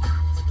jail,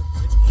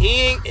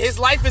 his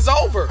life is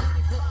over.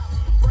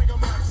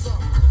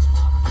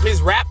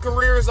 His rap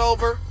career is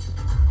over.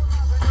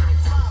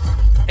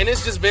 And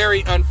it's just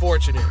very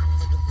unfortunate.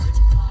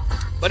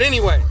 But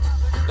anyway,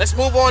 let's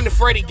move on to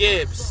Freddie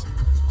Gibbs.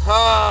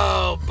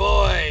 Oh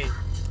boy.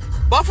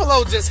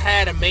 Buffalo just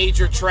had a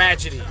major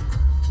tragedy.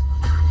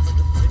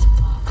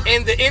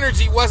 And the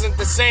energy wasn't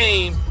the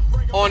same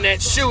on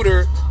that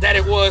shooter that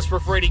it was for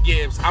Freddie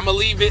Gibbs. I'm going to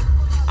leave it.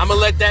 I'm going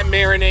to let that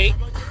marinate.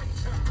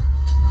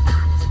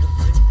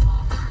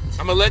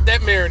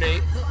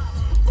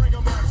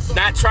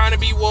 Not trying to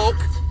be woke.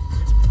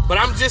 But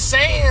I'm just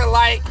saying,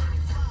 like,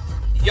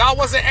 y'all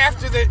wasn't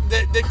after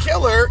the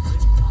killer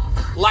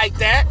like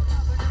that.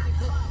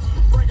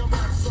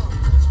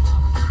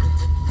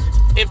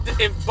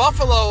 If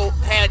Buffalo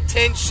had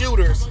 10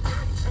 shooters,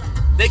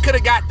 they could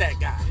have got that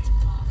guy.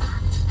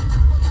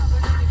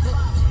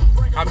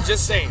 I'm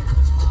just saying.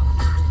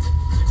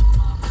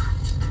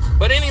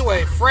 But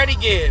anyway, Freddie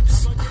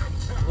Gibbs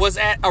was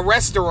at a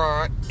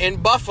restaurant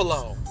in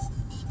Buffalo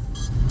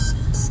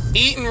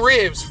eating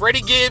ribs.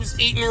 Freddie Gibbs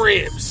eating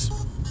ribs,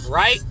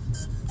 right?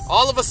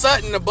 All of a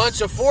sudden, a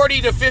bunch of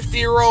 40 to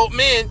 50-year-old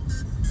men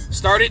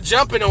started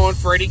jumping on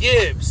Freddie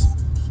Gibbs.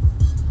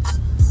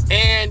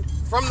 And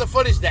from the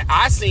footage that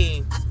I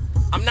seen,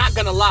 I'm not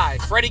gonna lie,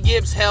 Freddie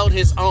Gibbs held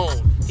his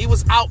own. He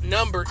was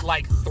outnumbered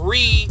like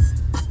 3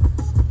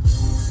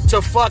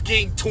 to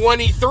fucking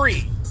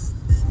 23.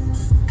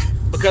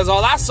 Because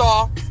all I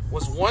saw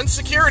was one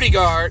security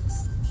guard,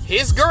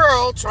 his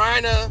girl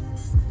trying to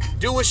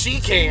do what she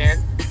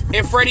can,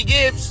 and Freddie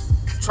Gibbs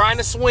trying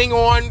to swing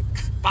on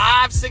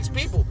 5-6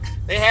 people.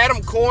 They had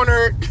him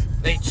cornered,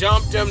 they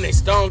jumped him, they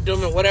stomped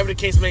him, and whatever the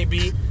case may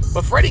be.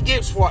 But Freddie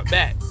Gibbs fought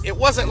back. It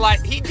wasn't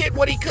like he did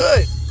what he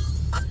could.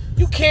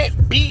 You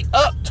can't beat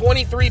up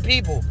 23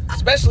 people,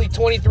 especially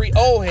 23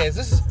 old heads.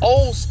 This is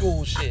old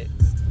school shit.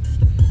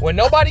 When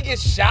nobody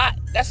gets shot,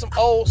 that's some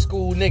old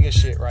school nigga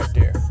shit right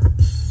there.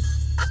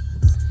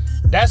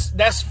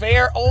 That's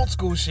fair old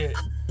school shit.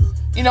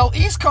 You know,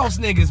 East Coast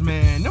niggas,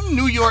 man, them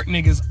New York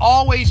niggas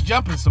always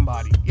jumping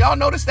somebody. Y'all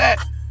notice that?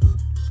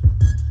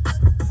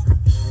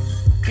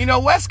 You know,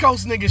 West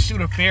Coast niggas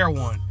shoot a fair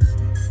one.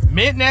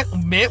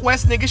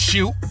 Midwest niggas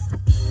shoot.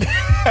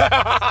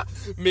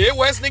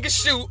 Midwest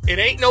niggas shoot. It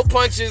ain't no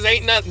punches,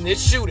 ain't nothing.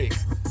 It's shooting.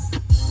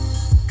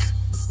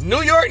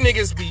 New York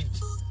niggas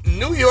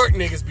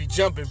be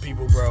jumping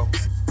people, bro.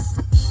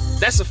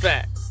 That's a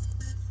fact.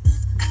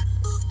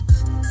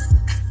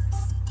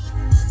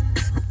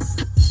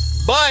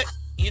 But,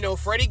 you know,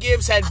 Freddie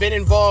Gibbs had been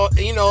involved.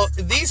 You know,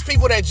 these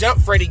people that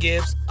jumped Freddie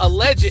Gibbs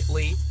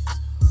allegedly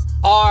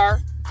are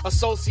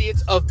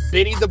associates of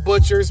Benny the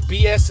Butcher's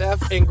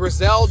BSF and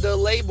Griselda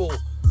label.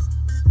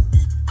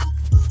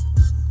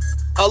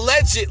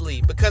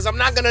 Allegedly, because I'm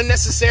not going to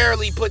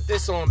necessarily put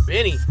this on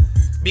Benny,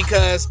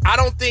 because I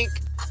don't think,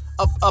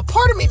 a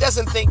part of me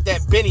doesn't think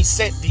that Benny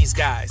sent these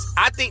guys.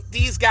 I think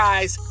these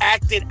guys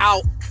acted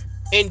out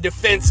in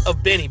defense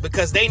of Benny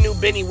because they knew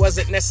Benny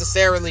wasn't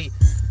necessarily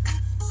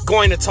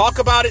going to talk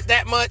about it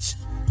that much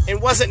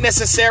and wasn't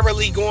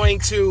necessarily going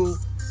to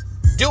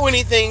do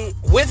anything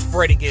with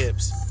Freddie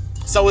Gibbs.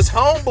 So his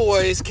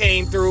homeboys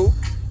came through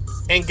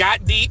and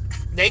got deep.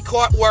 They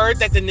caught word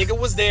that the nigga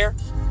was there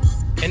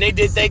and they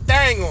did their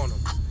thing on him.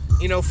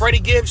 You know, Freddie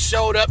Gibbs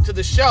showed up to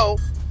the show.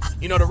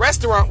 You know, the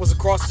restaurant was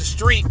across the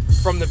street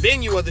from the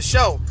venue of the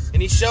show.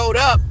 And he showed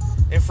up,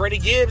 and Freddie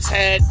Gibbs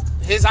had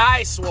his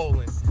eyes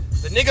swollen.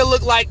 The nigga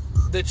looked like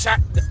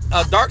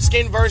a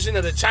dark-skinned version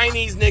of the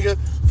Chinese nigga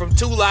from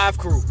 2 Live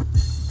Crew.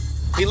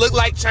 He looked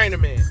like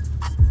Chinaman.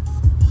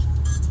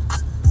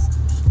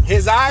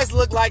 His eyes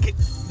looked like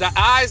the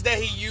eyes that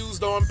he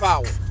used on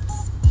Power.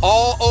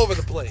 All over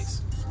the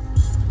place.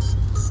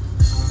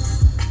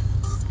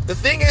 The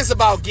thing is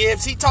about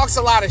Gibbs, he talks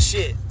a lot of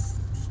shit.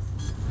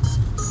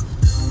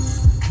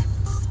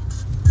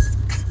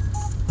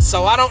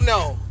 So I don't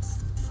know.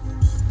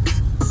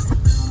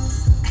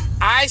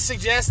 I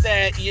suggest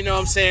that, you know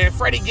what I'm saying,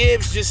 Freddie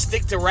Gibbs just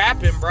stick to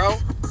rapping, bro.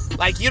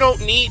 Like, you don't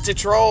need to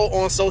troll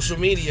on social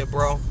media,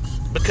 bro.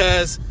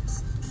 Because,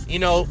 you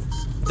know,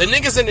 the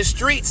niggas in the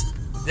streets,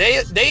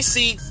 they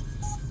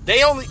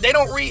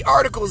don't read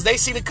articles. They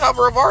see the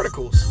cover of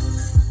articles.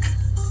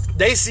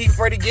 They see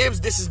Freddie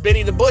Gibbs, this is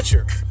Benny the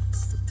Butcher.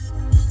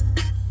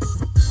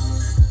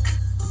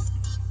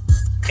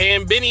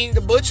 And Benny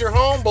the Butcher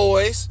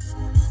homeboys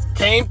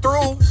came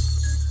through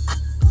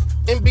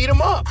and beat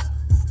him up.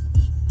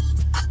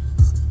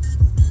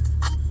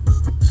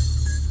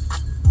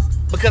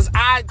 Because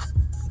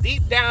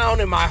deep down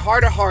in my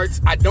heart of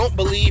hearts, I don't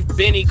believe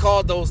Benny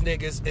called those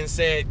niggas and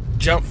said,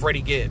 jump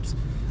Freddie Gibbs.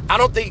 I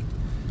don't think,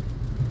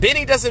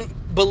 Benny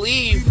doesn't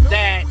believe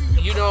that,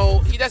 you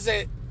know,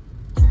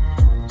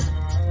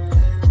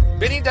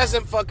 Benny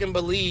doesn't fucking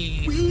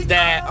believe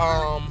that,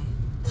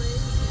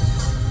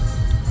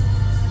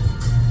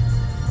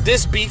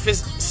 this beef is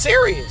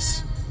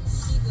serious.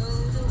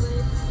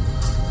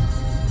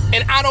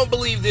 And I don't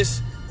believe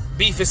this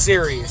beef is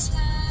serious.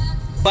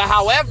 But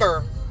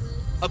however,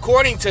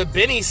 according to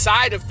Benny's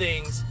side of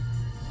things,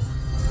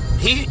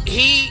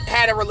 he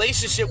had a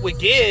relationship with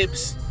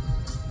Gibbs,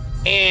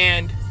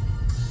 and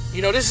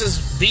you know, this is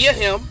via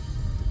him.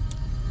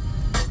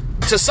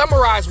 To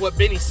summarize what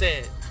Benny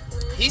said,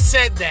 he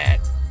said that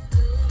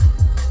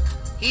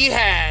he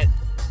had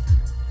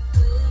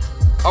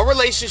a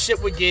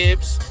relationship with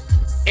Gibbs,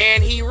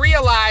 and he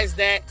realized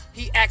that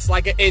he acts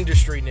like an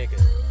industry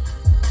nigga.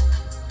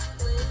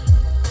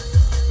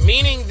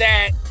 Meaning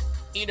that,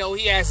 you know,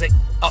 he has an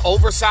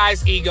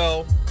oversized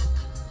ego,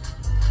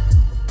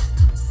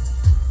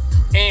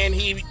 and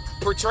he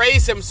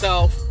portrays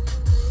himself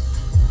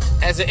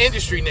as an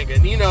industry nigga.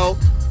 And, you know,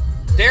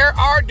 there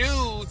are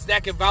dudes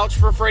that can vouch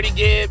for Freddie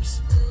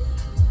Gibbs.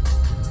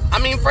 I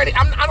mean,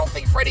 I don't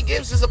think Freddie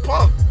Gibbs is a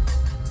punk.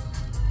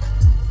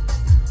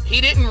 He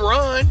didn't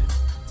run.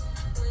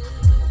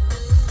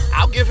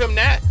 I'll give him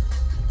that.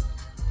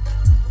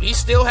 He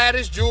still had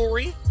his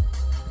jewelry.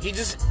 He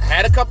just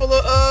had a couple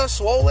of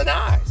swollen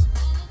eyes.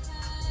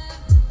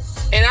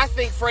 And I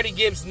think Freddie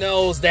Gibbs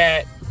knows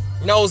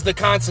the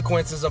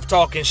consequences of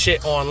talking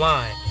shit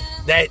online.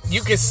 That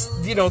you can,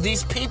 you know,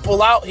 these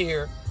people out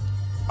here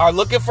are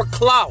looking for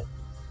clout.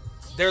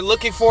 They're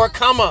looking for a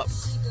come up.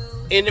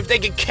 And if they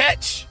can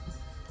catch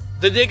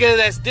the nigga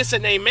that's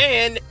dissing a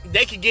man,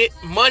 they could get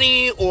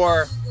money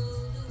or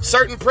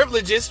certain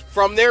privileges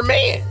from their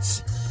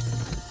mans.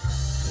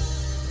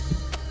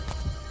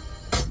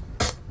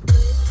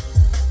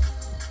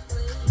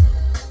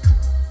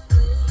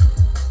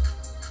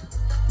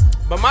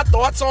 But my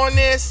thoughts on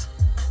this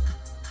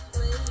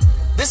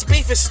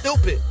beef is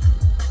stupid.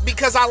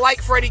 Because I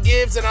like Freddie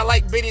Gibbs and I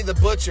like Benny the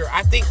Butcher.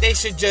 I think they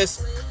should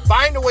just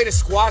find a way to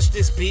squash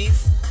this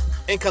beef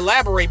and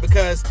collaborate,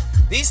 because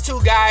these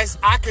two guys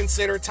I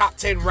consider top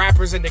 10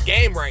 rappers in the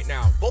game right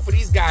now. Both of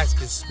these guys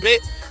can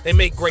spit. They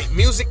make great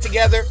music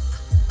together.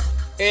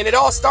 And it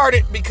all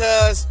started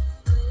because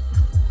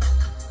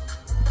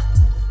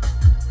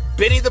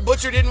Benny the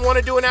Butcher didn't want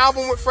to do an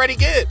album with Freddie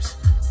Gibbs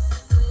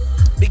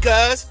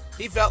because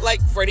he felt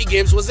like Freddie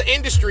Gibbs was an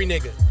industry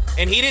nigga.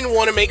 And he didn't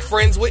want to make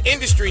friends with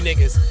industry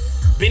niggas.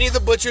 Benny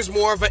the Butcher's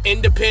more of an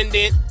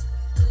independent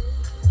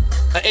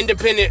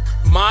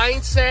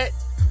mindset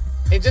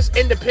and just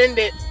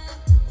independent,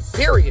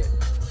 period.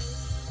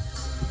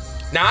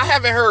 Now, I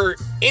haven't heard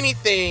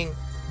anything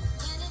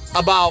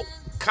about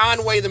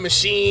Conway the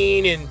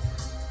Machine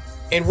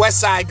and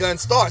West Side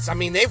Gun's thoughts. I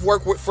mean, they've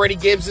worked with Freddie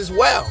Gibbs as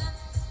well.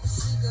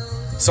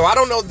 So I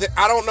don't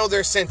know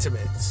their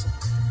sentiments.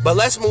 But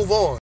let's move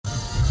on.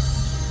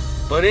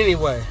 But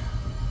anyway,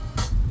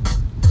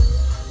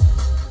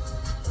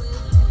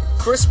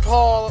 Chris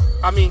Brown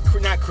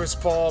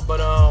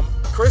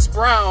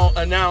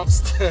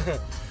announced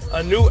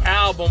a new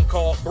album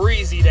called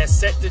Breezy that's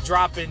set to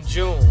drop in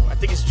June. I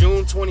think it's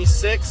June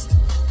 26th.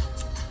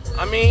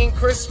 I mean,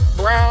 Chris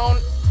Brown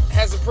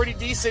has a pretty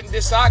decent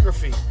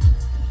discography.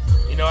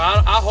 You know,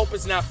 I hope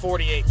it's not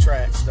 48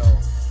 tracks, though.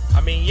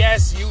 I mean,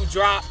 yes, you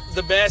drop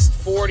the best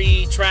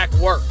 40-track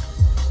work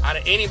out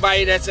of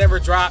anybody that's ever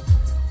dropped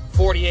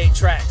 48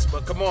 tracks.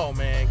 But come on,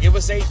 man. Give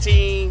us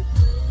 18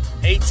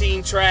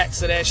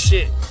 tracks of that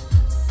shit.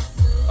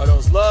 Or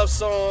those love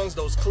songs,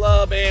 those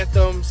club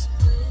anthems.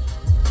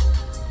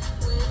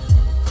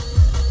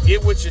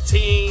 Get with your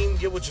team,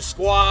 get with your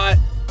squad.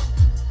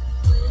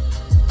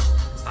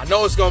 I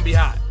know it's gonna be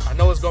hot.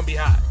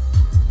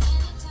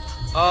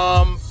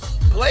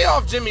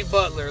 Playoff Jimmy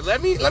Butler.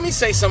 Let me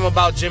say something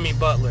about Jimmy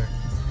Butler.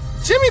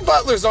 Jimmy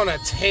Butler's on a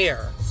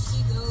tear.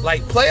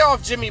 Like,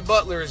 playoff Jimmy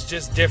Butler is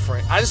just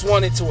different. I just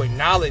wanted to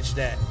acknowledge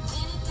that.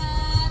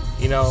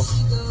 You know,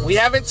 we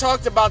haven't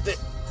talked about the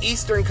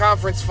Eastern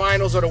Conference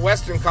Finals or the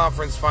Western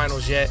Conference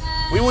Finals yet.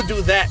 We will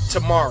do that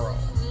tomorrow.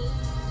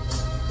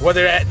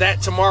 Whether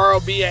that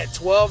tomorrow be at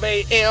 12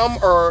 a.m.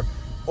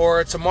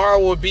 or tomorrow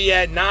will be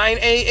at 9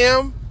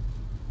 a.m.,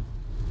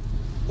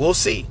 we'll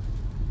see.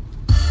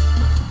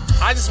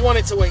 I just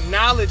wanted to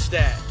acknowledge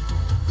that.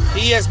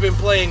 He has been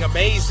playing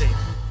amazing.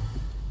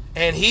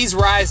 And he's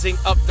rising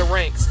up the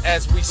ranks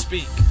as we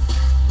speak.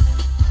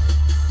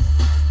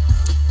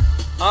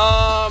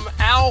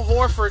 Al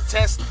Horford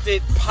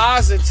tested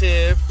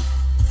positive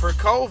for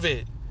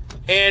COVID.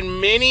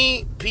 And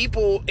many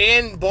people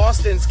in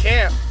Boston's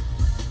camp,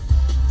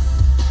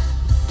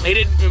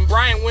 and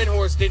Brian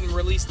Windhorst didn't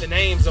release the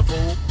names of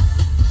who,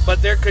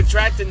 but they're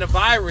contracting the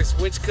virus,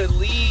 which could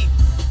lead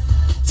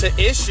to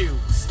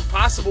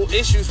possible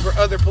issues for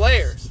other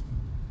players.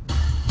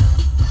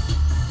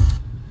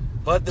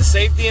 But the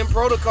safety and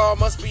protocol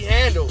must be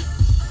handled.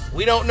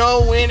 We don't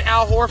know when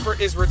Al Horford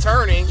is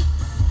returning.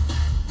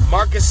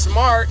 Marcus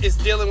Smart is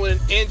dealing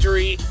with an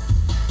injury,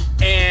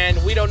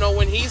 and we don't know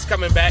when he's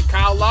coming back.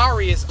 Kyle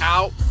Lowry is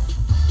out.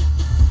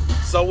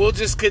 So we'll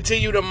just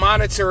continue to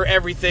monitor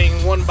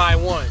everything one by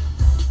one.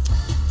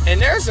 And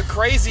there's a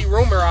crazy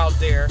rumor out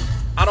there.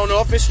 I don't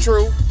know if it's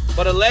true,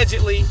 but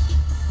allegedly,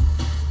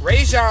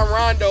 Rajon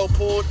Rondo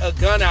pulled a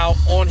gun out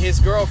on his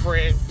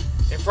girlfriend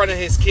in front of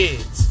his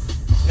kids.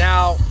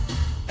 Now,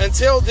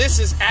 until this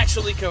is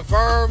actually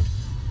confirmed,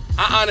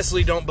 I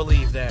honestly don't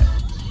believe that.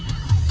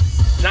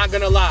 Not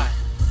gonna lie.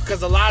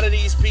 Because a lot of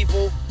these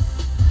people,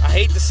 I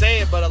hate to say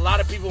it, but a lot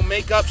of people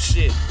make up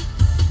shit.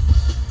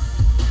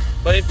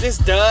 But if this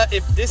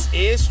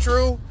is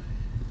true,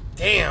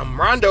 damn,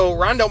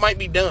 Rondo might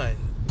be done.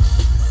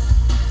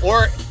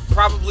 Or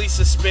probably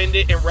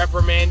suspended and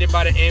reprimanded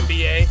by the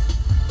NBA.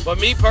 But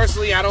me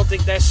personally, I don't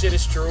think that shit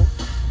is true.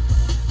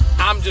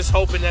 I'm just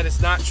hoping that it's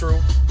not true.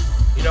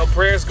 You know,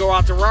 prayers go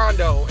out to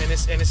Rondo and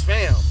his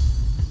fam.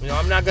 You know,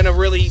 I'm not going to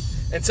really,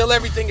 until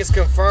everything is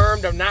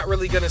confirmed, I'm not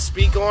really going to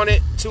speak on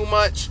it too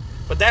much.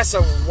 But that's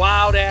a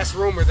wild-ass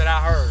rumor that I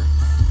heard.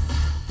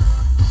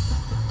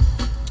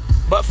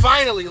 But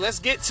finally, let's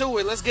get to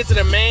it. Let's get to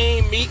the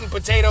main meat and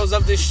potatoes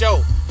of this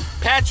show.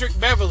 Patrick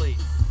Beverley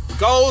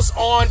goes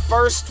on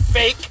worst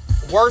fake,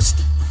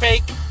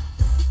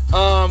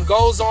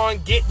 goes on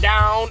Get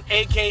Down,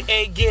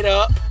 a.k.a. Get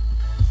Up,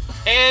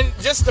 and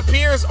just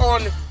appears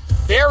on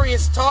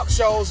various talk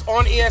shows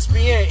on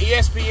ESPN.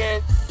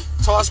 ESPN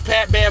tossed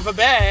Pat Bev a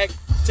bag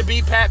to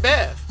be Pat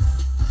Bev.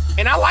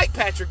 And I like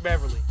Patrick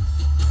Beverley.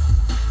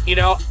 You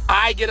know,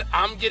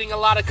 I'm getting a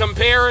lot of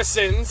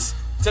comparisons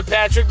to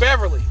Patrick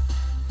Beverley.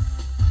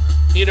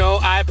 You know,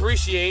 I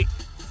appreciate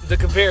the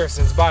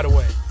comparisons, by the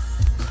way.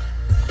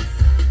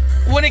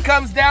 When it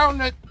comes down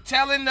to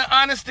telling the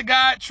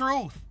honest-to-God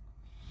truth.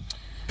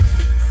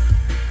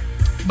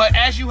 But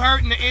as you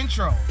heard in the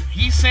intro,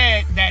 he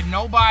said that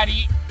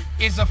nobody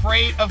is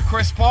afraid of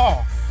Chris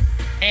Paul.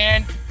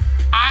 And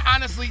I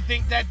honestly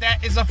think that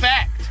is a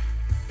fact.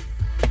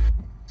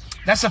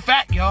 That's a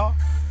fact, y'all.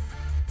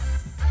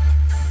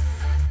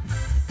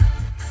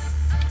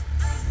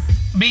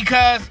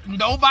 Because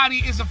nobody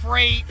is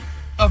afraid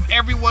of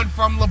everyone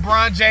from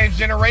LeBron James'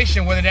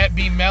 generation, whether that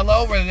be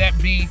Melo, whether that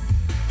be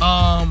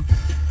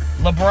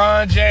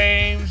LeBron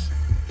James,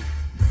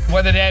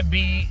 whether that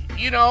be,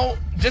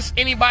 just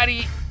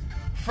anybody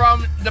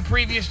from the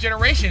previous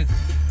generation.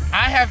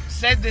 I have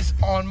said this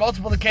on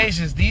multiple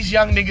occasions. These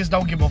young niggas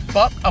don't give a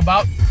fuck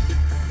about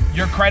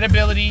your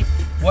credibility,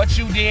 what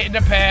you did in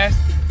the past.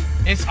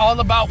 It's all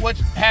about what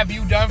have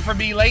you done for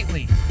me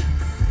lately.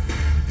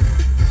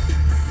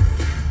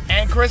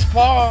 And Chris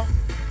Paul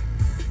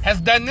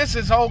has done this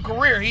his whole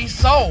career. He's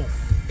sold.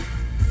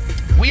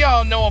 We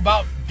all know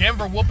about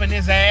Denver whooping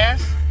his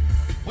ass.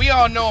 We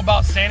all know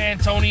about San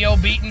Antonio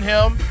beating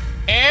him.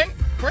 And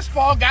Chris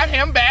Paul got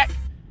him back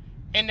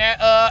in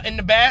that in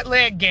the bad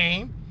leg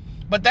game.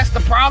 But that's the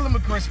problem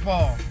with Chris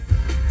Paul.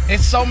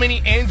 It's so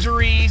many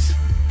injuries,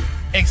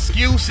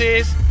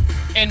 excuses,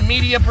 and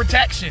media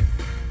protection.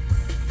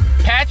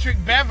 Patrick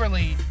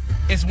Beverley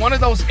is one of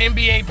those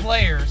NBA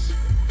players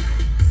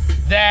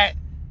that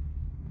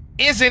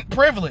isn't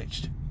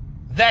privileged,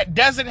 that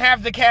doesn't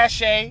have the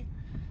cachet,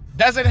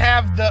 doesn't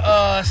have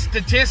the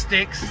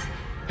statistics,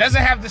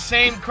 doesn't have the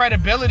same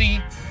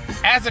credibility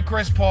as a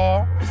Chris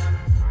Paul.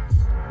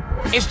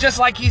 It's just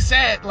like he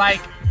said,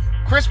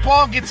 Chris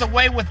Paul gets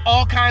away with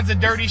all kinds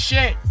of dirty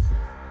shit.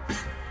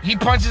 He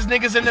punches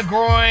niggas in the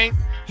groin.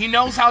 He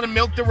knows how to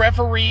milk the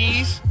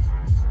referees.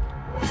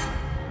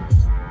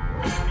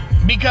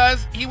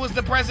 Because he was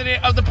the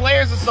president of the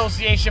Players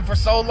Association for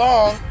so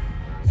long,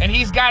 and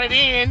he's got it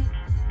in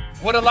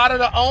with a lot of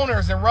the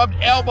owners and rubbed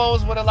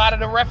elbows with a lot of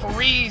the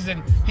referees,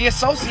 and he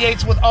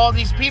associates with all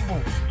these people.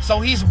 So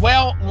he's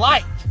well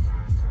liked.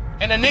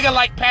 And a nigga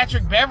like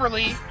Patrick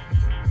Beverley,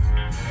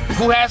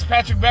 who has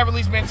Patrick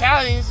Beverley's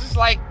mentality, is just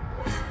like,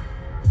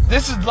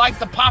 this is like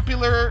the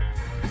popular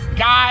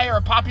guy or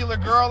popular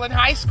girl in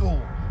high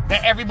school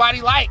that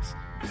everybody likes.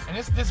 And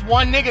it's this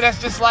one nigga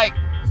that's just like,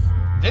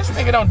 this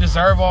nigga don't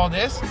deserve all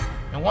this.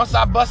 And once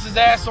I bust his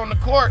ass on the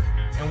court,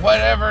 and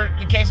whatever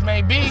the case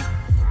may be,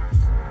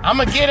 I'm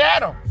going to get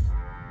at him.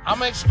 I'm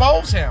going to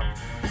expose him.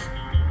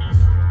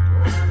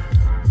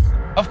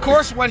 Of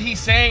course, what he's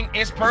saying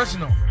is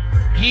personal.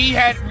 He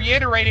had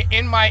reiterated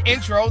in my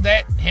intro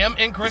that him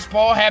and Chris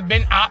Paul have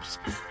been ops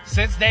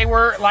since they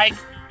were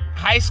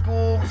high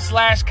school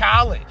 /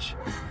 college.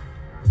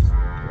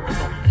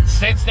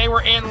 Since they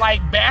were in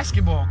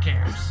basketball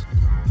camps.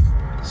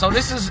 So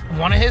this is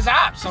one of his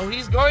ops. So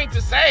he's going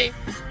to say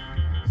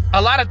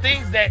a lot of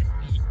things that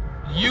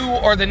you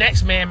or the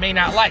next man may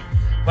not like.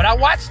 But I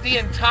watched the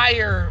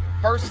entire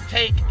First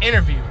Take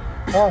interview,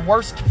 or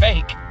Worst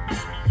Fake,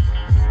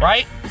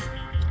 right?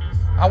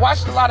 I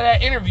watched a lot of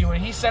that interview,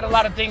 and he said a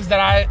lot of things that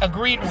I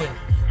agreed with.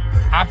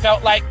 I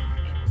felt like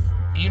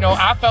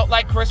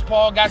Chris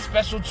Paul got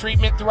special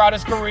treatment throughout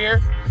his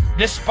career,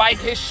 despite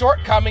his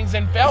shortcomings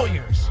and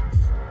failures.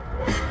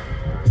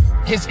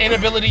 His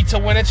inability to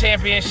win a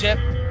championship,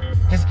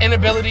 his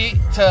inability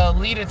to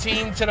lead a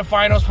team to the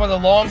finals for the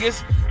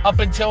longest up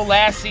until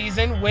last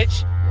season,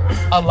 which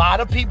a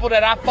lot of people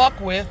that I fuck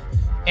with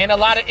and a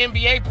lot of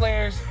NBA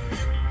players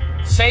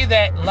say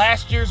that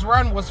last year's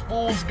run was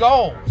fool's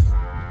gold.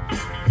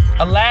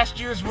 Last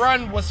year's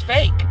run was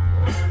fake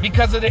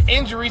because of the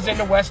injuries in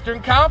the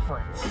Western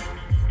Conference.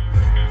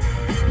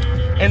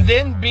 And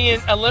then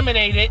being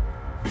eliminated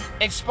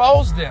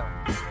exposed them.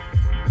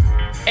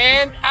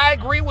 And I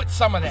agree with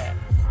some of that.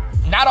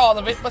 Not all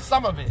of it, but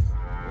some of it.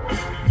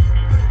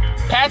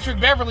 Patrick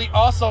Beverley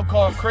also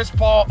called Chris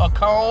Paul a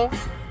cone,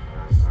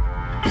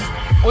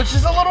 which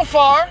is a little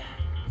far.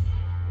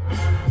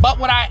 But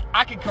what I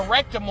can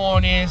correct him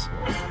on is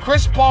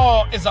Chris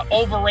Paul is an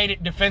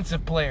overrated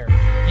defensive player.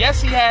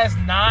 Yes, he has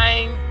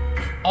 9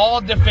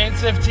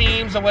 all-defensive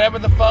teams or whatever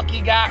the fuck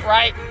he got,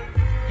 right?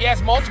 He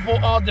has multiple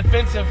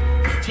all-defensive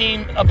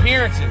team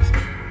appearances.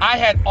 I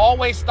had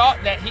always thought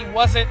that he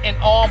wasn't an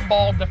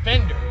on-ball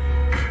defender.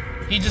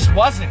 He just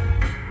wasn't.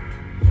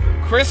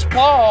 Chris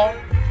Paul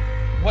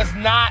was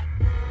not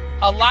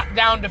a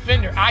lockdown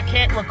defender. I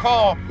can't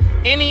recall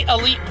any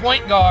elite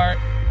point guard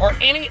or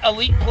any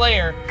elite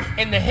player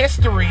in the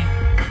history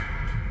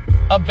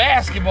of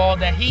basketball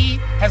that he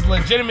has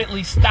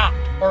legitimately stopped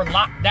or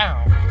locked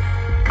down.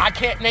 I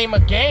can't name a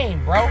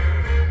game, bro.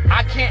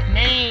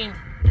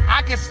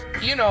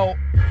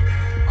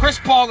 Chris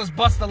Paul has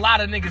busted a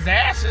lot of niggas'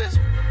 asses.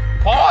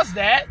 Pause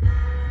that.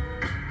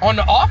 On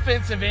the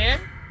offensive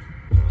end,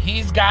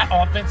 he's got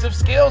offensive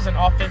skills and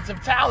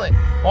offensive talent.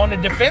 On the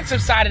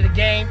defensive side of the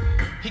game,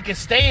 he can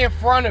stay in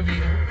front of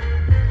you.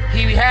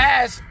 He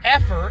has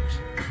effort.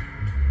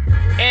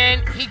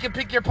 And he can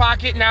pick your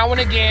pocket now and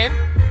again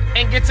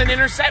and gets an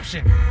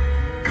interception.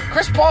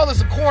 Chris Paul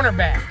is a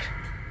cornerback.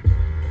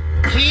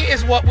 He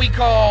is what we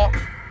call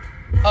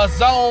a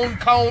zone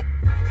corner.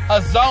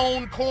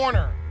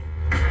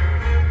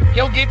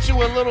 He'll get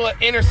you a little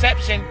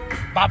interception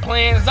by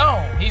playing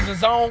zone. He's a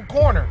zone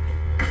corner.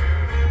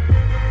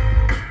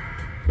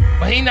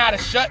 But he's not a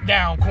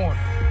shutdown corner.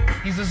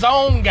 He's a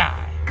zone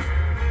guy.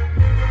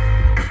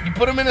 You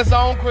put him in a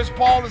zone, Chris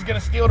Paul is going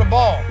to steal the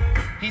ball.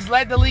 He's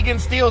led the league in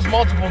steals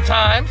multiple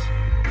times.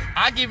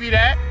 I give you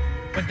that.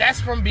 But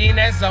that's from being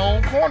that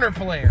zone corner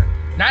player.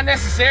 Not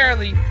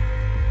necessarily,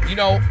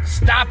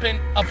 stopping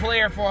a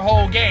player for a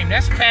whole game.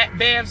 That's Pat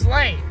Bev's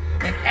lane.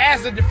 And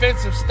as a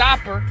defensive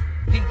stopper,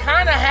 he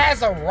kind of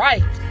has a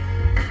right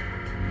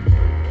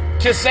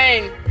to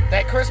say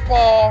that Chris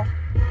Paul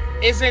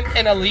isn't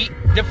an elite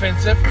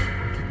defensive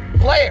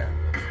player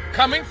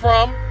coming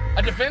from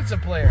a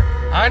defensive player.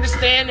 I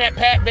understand that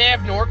Pat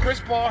Bev nor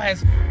Chris Paul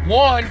has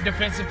won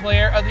Defensive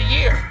Player of the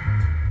Year.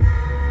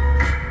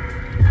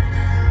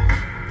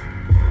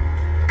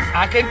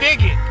 I can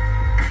dig it.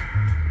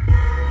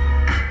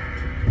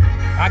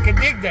 I can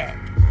dig that.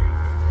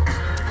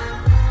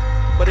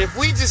 But if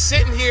we just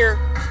sitting here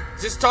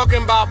just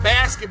talking about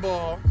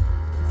basketball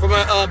from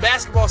a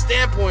basketball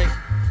standpoint,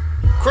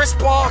 Chris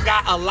Paul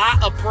got a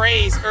lot of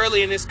praise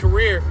early in his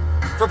career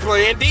for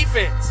playing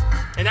defense.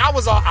 And I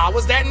was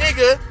that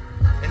nigga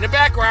in the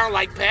background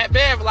like Pat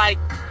Bev, like,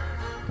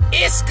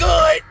 it's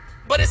good,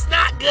 but it's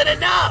not good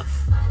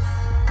enough.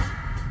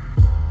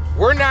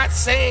 We're not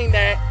saying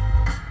that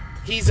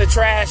he's a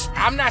trash.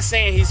 I'm not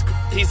saying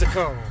he's a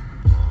cum.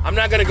 I'm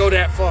not going to go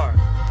that far.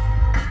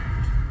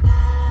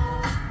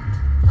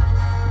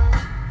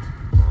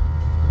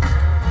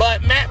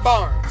 But Matt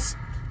Barnes,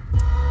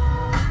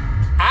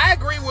 I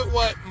agree with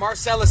what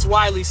Marcellus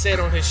Wiley said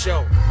on his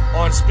show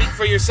on Speak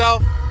For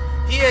Yourself.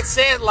 He had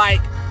said,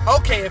 like,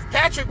 okay, if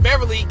Patrick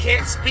Beverley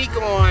can't speak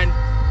on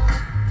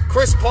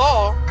Chris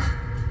Paul,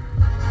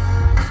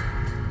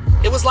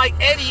 it was like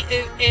Eddie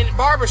in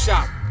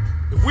Barbershop.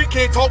 If we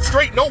can't talk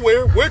straight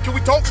nowhere, where can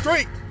we talk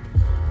straight?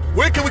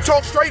 Where can we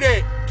talk straight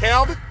at,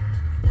 Calvin?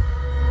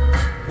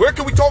 Where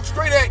can we talk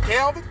straight at,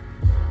 Calvin?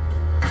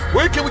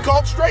 Where can we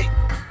talk straight?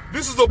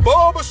 This is a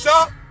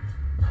barbershop.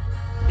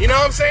 You know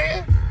what I'm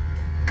saying?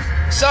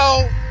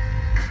 So,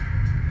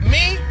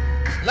 me,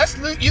 let's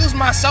use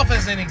myself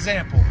as an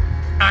example.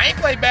 I ain't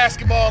played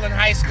basketball in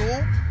high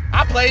school.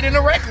 I played in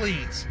the rec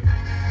leagues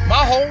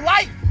my whole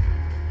life.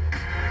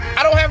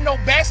 I don't have no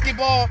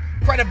basketball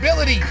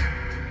credibility.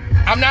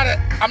 I'm not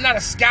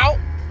a scout.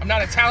 I'm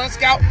not a talent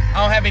scout.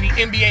 I don't have any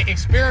NBA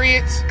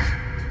experience.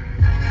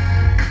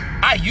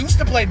 I used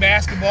to play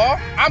basketball.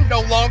 I'm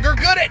no longer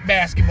good at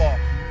basketball.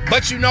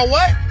 But you know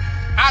what?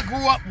 I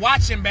grew up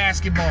watching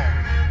basketball.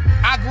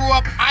 I grew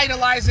up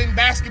idolizing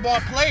basketball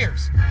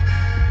players.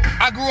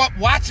 I grew up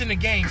watching the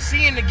game,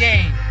 seeing the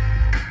game.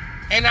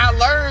 And I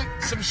learned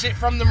some shit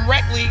from them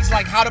rec leagues,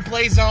 like how to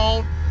play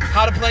zone,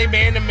 how to play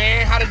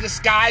man-to-man, how to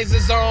disguise the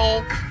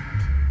zone,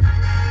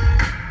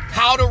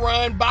 how to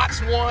run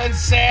box one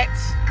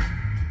sets,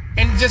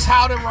 and just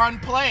how to run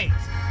plays,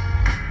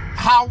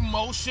 how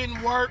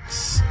motion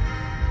works.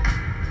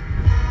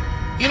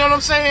 You know what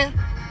I'm saying?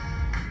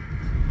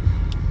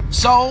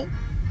 So,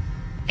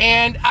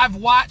 and I've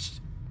watched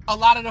a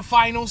lot of the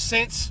finals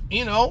since,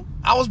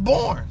 I was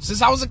born,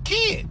 since I was a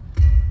kid.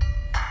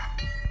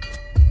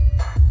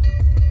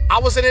 I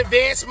was an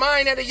advanced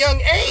mind at a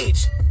young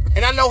age.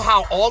 And I know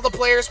how all the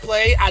players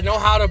play. I know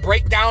how to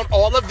break down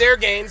all of their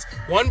games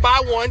one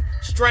by one.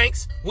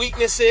 Strengths,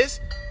 weaknesses,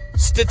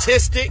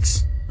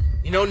 statistics.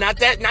 Not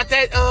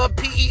that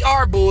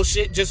PER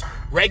bullshit. Just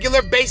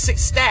regular basic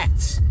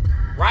stats.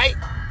 Right?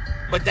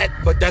 But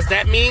does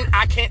that mean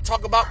I can't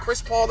talk about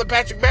Chris Paul and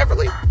Patrick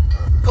Beverley?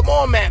 Come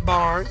on, Matt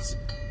Barnes.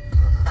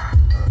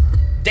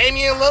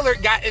 Damian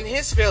Lillard got in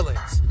his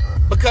feelings.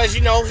 Because,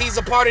 he's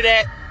a part of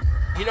that.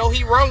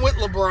 He run with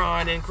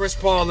LeBron and Chris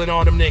Paul and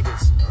all them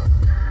niggas.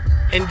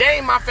 And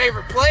Dame, my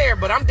favorite player,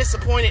 but I'm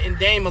disappointed in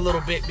Dame a little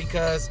bit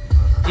because,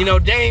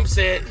 Dame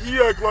said, he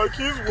act like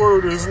his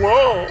word is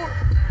law.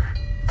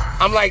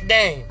 I'm like,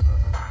 Dame,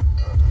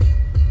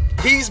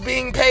 he's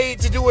being paid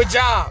to do a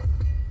job.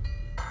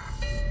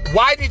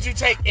 Why did you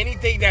take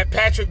anything that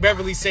Patrick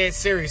Beverley said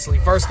seriously,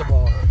 first of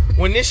all,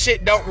 when this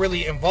shit don't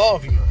really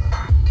involve you?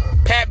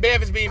 Pat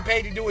Bev is being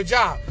paid to do a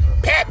job.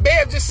 Pat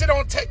Bev just sat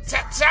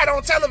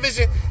on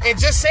television and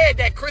just said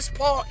that Chris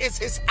Paul is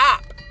his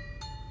op.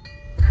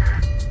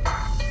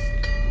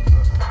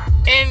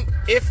 And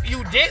if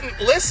you didn't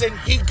listen,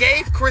 he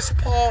gave Chris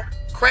Paul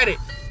credit.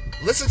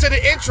 Listen to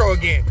the intro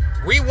again.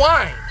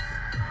 Rewind.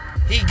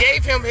 He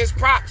gave him his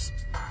props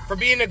for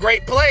being a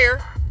great player,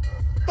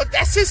 but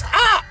that's his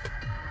op.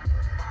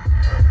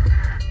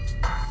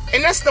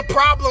 And that's the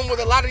problem with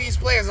a lot of these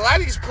players. A lot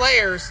of these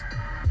players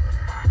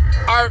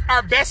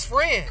are best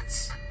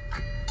friends.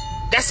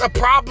 That's a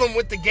problem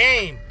with the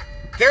game.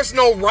 There's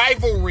no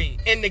rivalry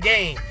in the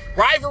game.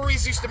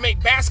 Rivalries used to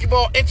make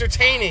basketball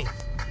entertaining.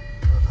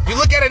 You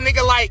look at a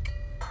nigga like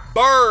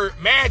Bird,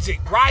 Magic,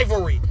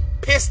 rivalry.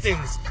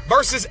 Pistons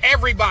versus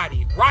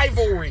everybody,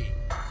 rivalry.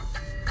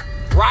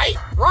 Right?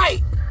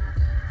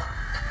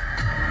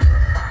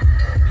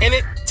 And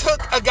it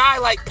took a guy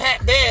like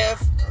Pat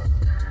Bev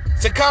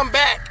to come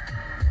back,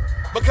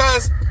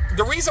 because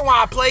the reason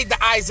why I played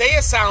the Isaiah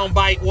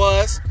soundbite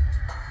was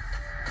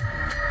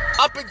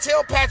up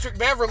until Patrick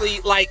Beverley,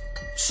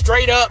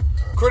 straight up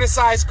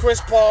criticized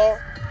Chris Paul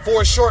for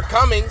his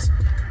shortcomings.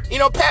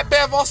 Pat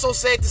Bev also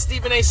said to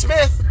Stephen A.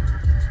 Smith,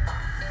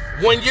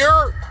 when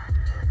you're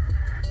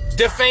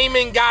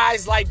defaming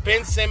guys like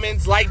Ben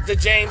Simmons, like the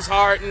James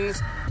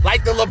Hardens,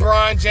 like the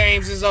LeBron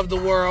Jameses of the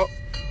world.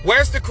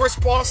 Where's the Chris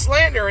Paul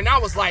slander? And I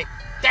was like,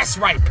 that's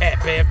right,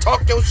 Pat Bev.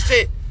 Talk your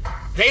shit.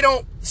 They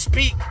don't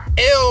speak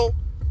ill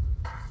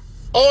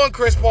on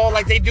Chris Paul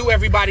like they do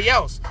everybody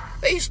else.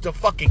 They used to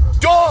fucking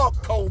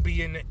dog Kobe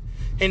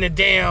in the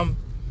damn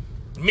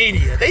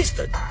media. They used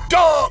to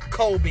dog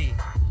Kobe.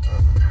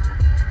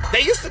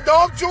 They used to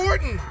dog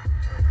Jordan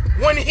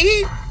when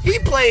he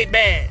played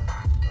bad.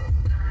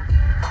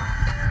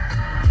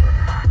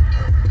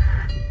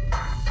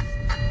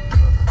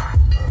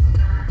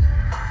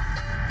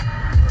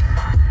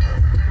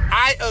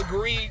 I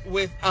agree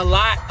with a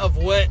lot of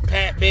what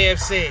Pat Bev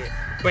said.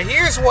 But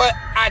here's what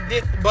I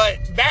did. But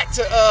back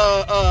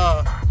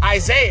to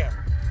Isaiah.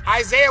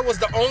 Isaiah was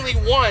the only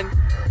one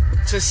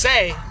to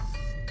say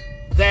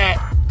that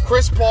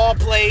Chris Paul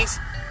plays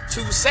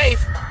too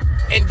safe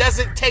and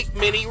doesn't take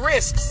many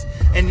risks.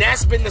 And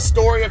that's been the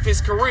story of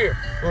his career.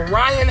 When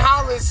Ryan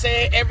Hollins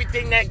said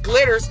everything that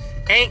glitters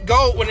ain't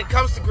gold when it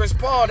comes to Chris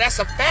Paul, that's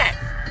a fact.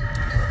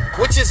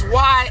 Which is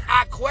why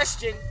I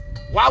question,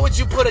 why would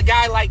you put a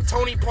guy like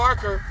Tony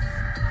Parker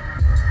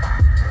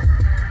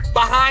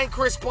behind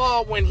Chris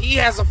Paul when he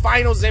has a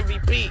finals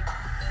MVP?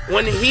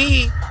 When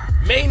he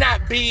may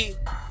not be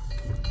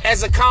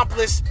as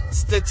accomplished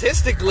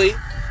statistically,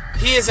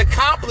 he is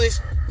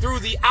accomplished through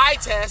the eye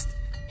test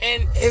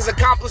and his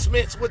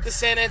accomplishments with the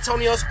San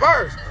Antonio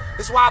Spurs.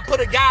 That's why I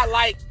put a guy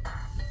like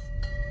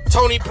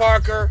Tony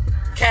Parker,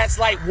 cats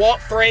like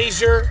Walt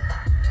Frazier,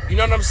 you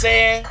know what I'm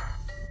saying?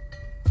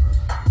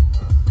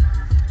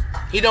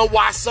 You know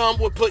why some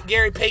would put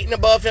Gary Payton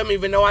above him,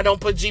 even though I don't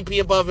put GP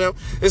above him.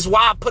 This is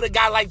why I put a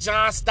guy like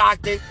John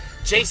Stockton,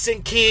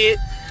 Jason Kidd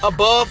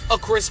above a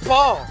Chris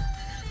Paul.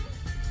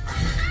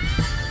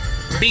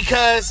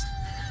 Because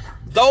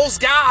those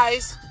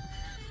guys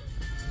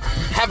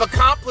have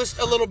accomplished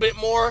a little bit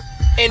more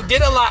and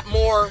did a lot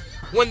more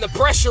when the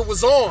pressure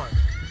was on.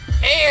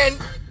 And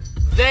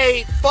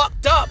they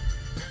fucked up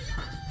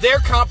their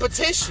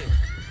competition,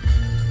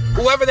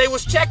 whoever they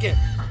was checking.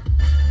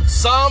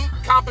 Some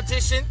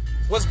competition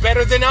was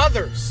better than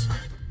others.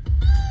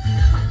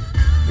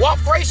 Walt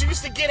Frazier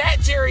used to get at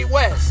Jerry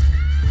West.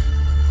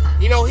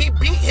 You know, he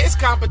beat his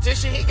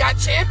competition. He got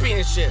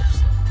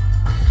championships.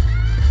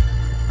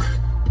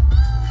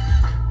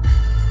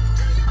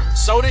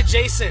 So did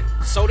Jason.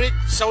 So did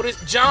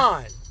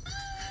John.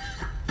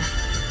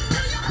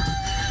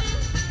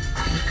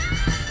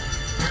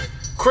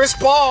 Chris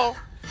Paul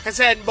has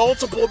had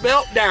multiple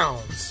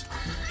meltdowns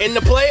in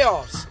the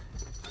playoffs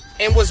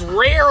and was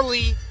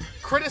rarely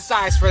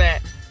criticized for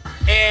that.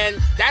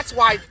 And that's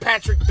why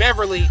Patrick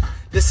Beverley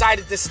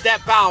decided to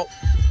step out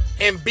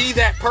and be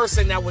that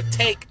person that would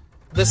take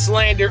the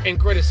slander and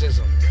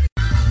criticism.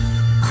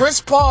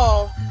 Chris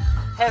Paul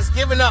has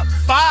given up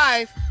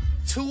 5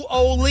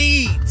 2-0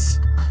 leads.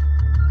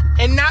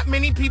 And not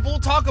many people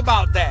talk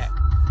about that.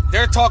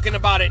 They're talking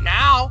about it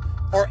now,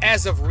 or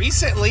as of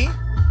recently.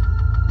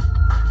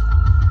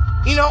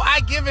 You know, I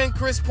have given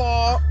Chris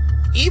Paul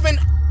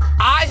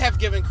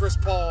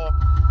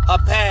a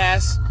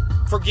pass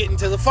for getting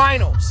to the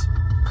finals.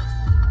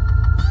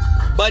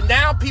 But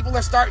now people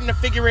are starting to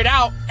figure it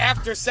out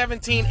after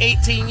 17,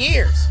 18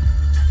 years.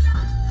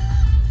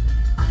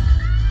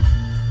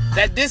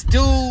 That this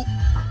dude,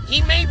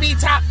 he may be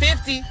top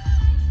 50,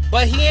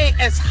 but he ain't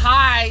as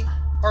high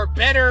or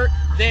better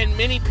than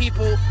many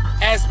people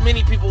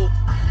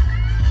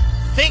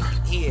think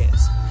he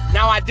is.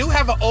 Now, I do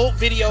have an old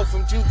video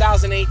from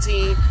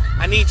 2018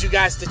 I need you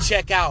guys to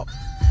check out.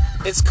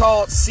 It's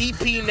called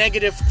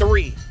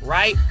CP-3,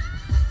 right?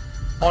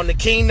 On the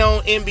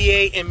Kingknown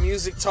NBA and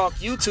Music Talk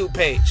YouTube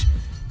page.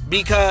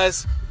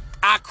 Because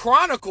I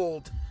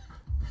chronicled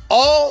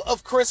all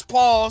of Chris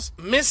Paul's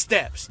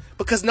missteps.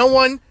 Because no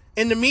one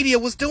in the media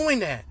was doing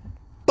that.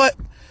 But,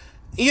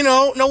 you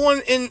know, no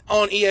one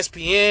on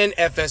ESPN,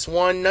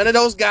 FS1, none of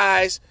those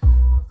guys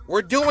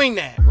were doing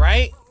that,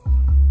 right?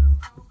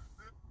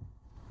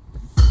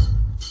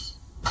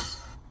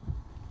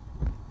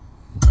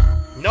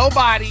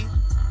 Nobody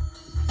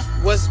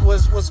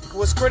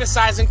was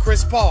criticizing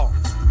Chris Paul.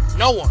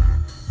 No one.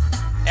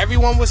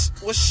 Everyone was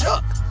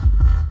shook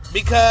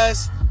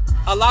because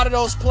a lot of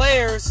those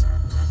players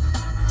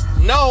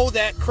know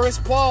that Chris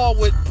Paul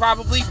would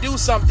probably do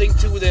something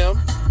to them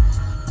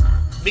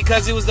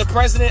because he was the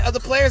president of the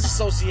Players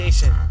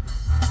Association.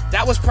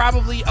 That was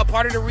probably a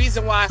part of the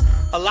reason why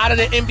a lot of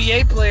the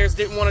NBA players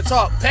didn't want to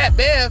talk. Pat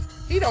Bev,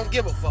 he don't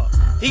give a fuck.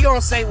 He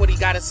gonna say what he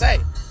gotta say.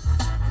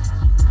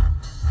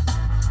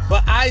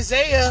 But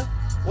Isaiah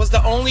was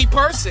the only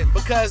person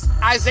because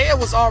Isaiah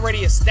was already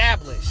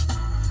established.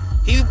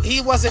 He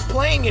wasn't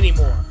playing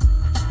anymore.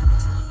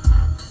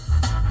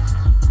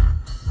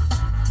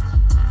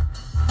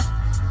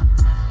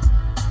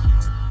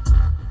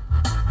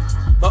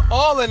 But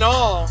all in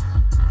all,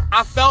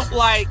 I felt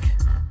like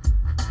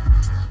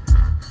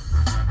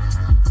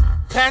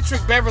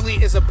Patrick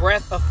Beverley is a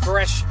breath of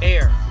fresh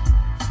air.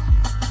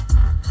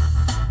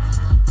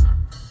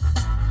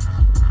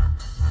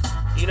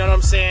 You know what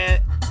I'm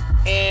saying?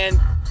 And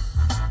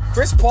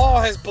Chris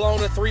Paul has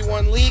blown a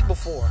 3-1 lead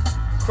before.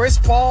 Chris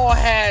Paul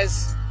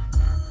has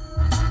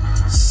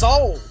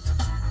sold.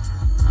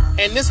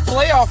 And this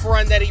playoff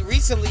run that he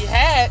recently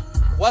had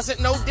wasn't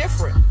no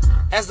different.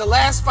 As the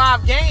last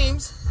 5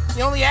 games,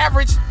 he only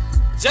averaged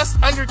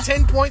just under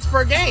 10 points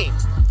per game.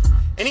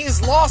 And he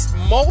has lost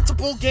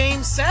multiple game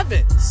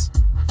 7s.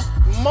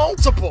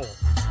 Multiple.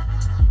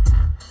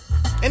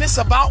 And it's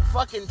about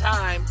fucking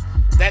time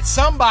that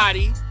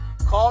somebody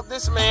called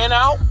this man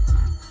out.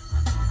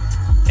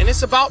 And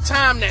it's about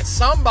time that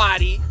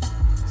somebody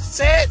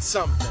said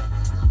something.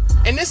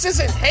 And this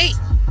isn't hate.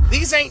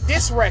 These ain't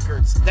diss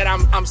records that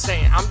I'm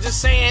saying. I'm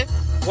just saying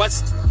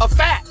what's a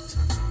fact.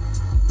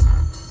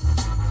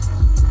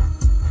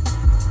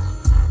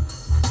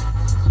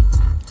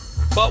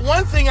 But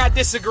one thing I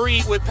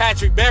disagreed with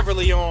Patrick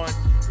Beverley on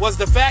was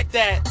the fact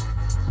that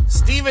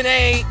Stephen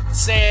A.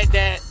 said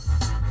that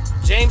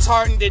James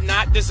Harden did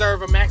not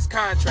deserve a max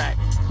contract.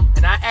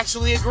 And I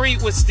actually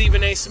agreed with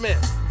Stephen A.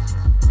 Smith.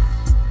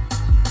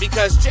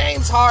 Because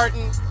James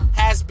Harden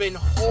has been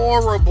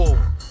horrible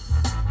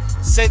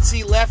since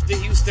he left the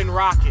Houston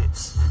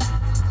Rockets.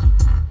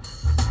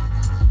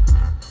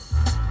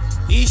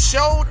 He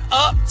showed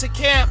up to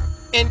camp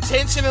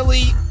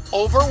intentionally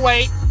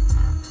overweight.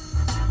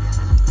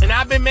 And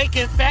I've been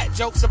making fat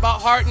jokes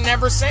about Harden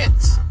ever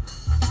since.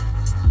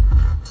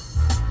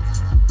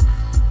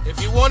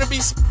 If you want to be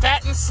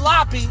fat and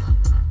sloppy,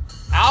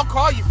 I'll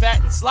call you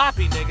fat and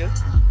sloppy, nigga.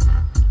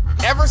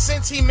 Ever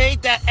since he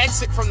made that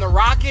exit from the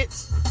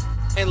Rockets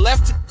and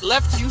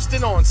left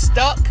Houston on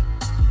stuck,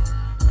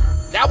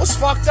 that was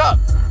fucked up.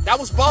 That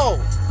was bold.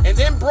 And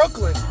then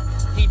Brooklyn,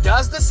 he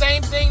does the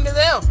same thing to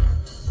them.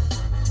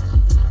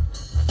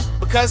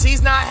 Because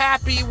he's not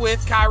happy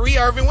with Kyrie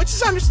Irving, which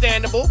is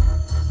understandable.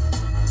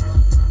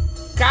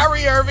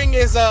 Kyrie Irving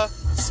is a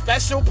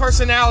special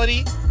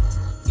personality.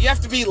 You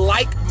have to be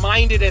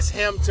like-minded as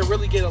him to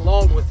really get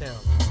along with him.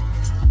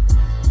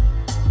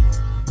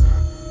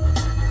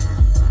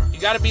 You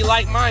got to be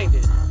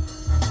like-minded.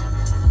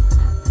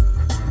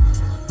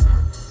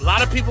 A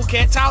lot of people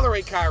can't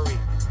tolerate Kyrie.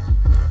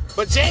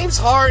 But James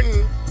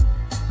Harden,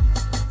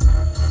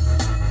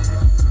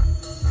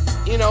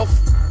 you know,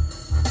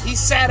 he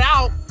sat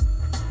out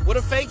with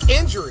a fake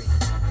injury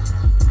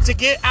to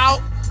get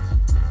out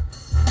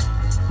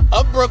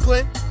of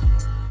Brooklyn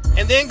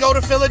and then go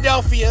to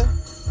Philadelphia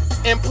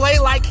and play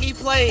like he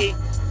played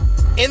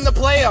in the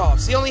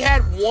playoffs. He only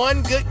had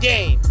one good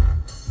game.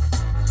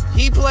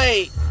 He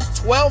played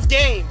 12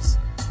 games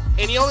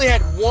and he only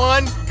had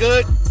one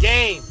good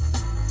game.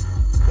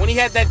 When he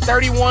had that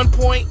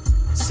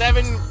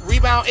 31.7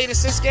 rebound, 8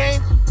 assist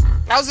game,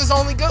 that was his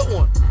only good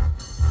one.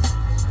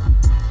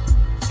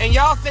 And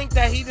y'all think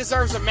that he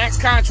deserves a max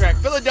contract.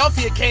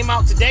 Philadelphia came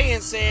out today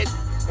and said,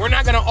 we're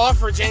not going to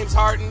offer James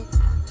Harden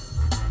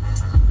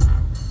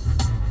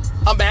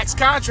a max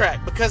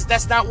contract because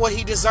that's not what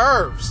he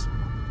deserves.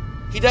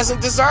 He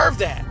doesn't deserve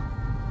that.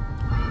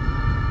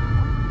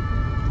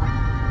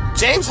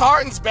 James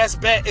Harden's best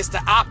bet is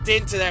to opt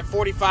into that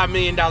 $45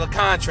 million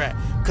contract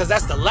because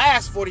that's the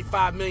last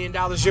 $45 million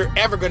you're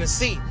ever going to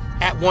see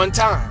at one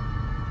time.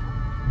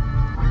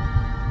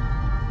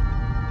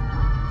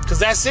 Because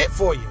that's it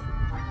for you.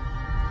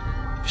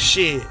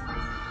 Shit.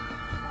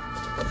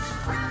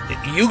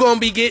 You going to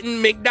be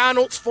getting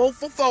McDonald's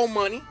 4-for-4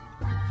 money.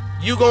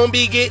 You going to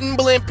be getting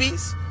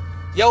blimpies.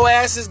 Your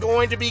ass is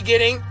going to be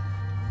getting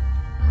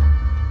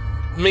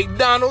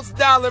McDonald's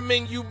dollar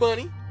menu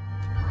money.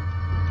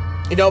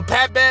 You know,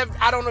 Pat Bev,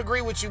 I don't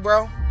agree with you,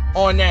 bro,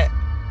 on that.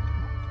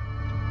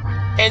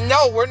 And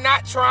no, we're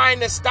not trying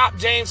to stop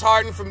James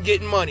Harden from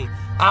getting money.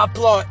 I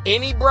applaud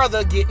any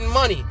brother getting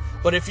money.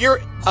 But if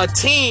you're a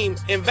team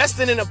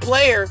investing in a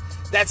player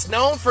that's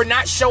known for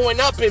not showing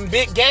up in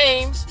big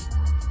games,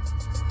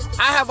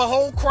 I have a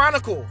whole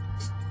chronicle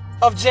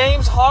of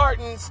James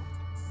Harden's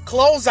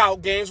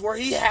closeout games where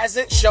he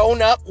hasn't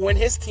shown up when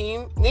his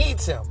team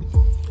needs him.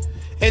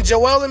 And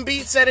Joel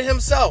Embiid said it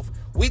himself.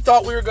 We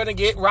thought we were going to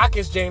get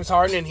Rockets James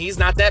Harden, and he's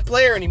not that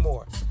player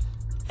anymore.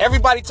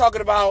 Everybody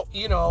talking about,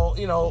 you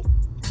know,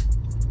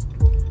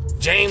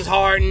 James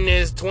Harden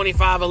is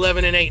 25,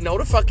 11, and 8. No,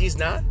 the fuck he's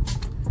not.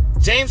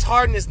 James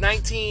Harden is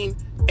 19,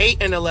 8,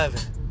 and 11.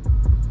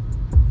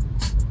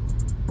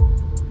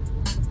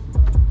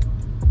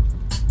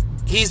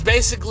 He's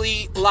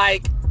basically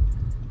like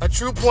a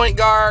true point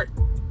guard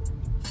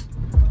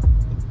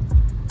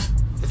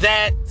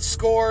that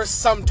scores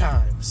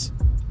sometimes.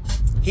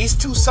 He's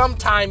too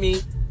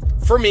sometimey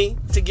for me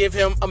to give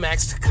him a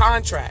max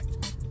contract.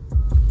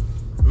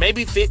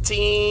 Maybe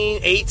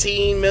 15,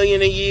 18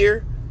 million a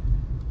year.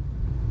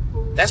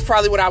 That's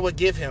probably what I would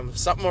give him.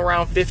 Something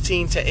around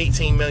 15 to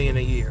 18 million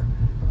a year.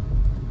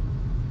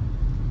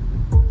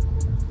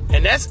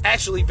 And that's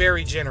actually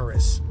very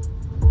generous.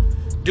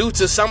 Due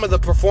to some of the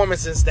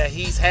performances that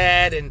he's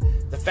had and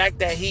the fact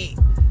that he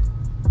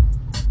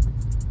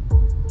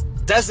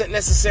doesn't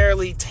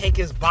necessarily take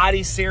his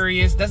body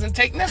serious, doesn't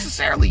take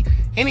necessarily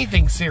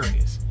anything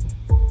serious.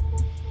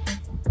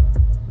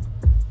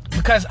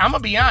 Because I'm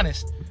going to be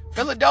honest,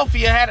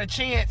 Philadelphia had a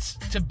chance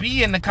to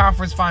be in the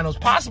conference finals,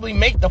 possibly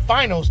make the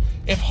finals.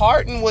 If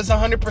Harden was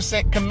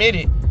 100%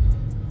 committed,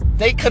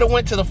 they could have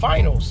went to the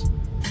finals.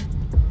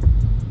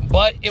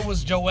 But it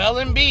was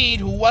Joel Embiid,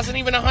 who wasn't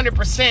even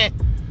 100%,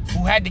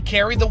 who had to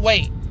carry the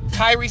weight.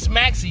 Tyrese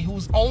Maxey,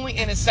 who's only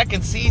in his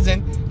second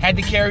season, had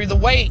to carry the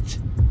weight.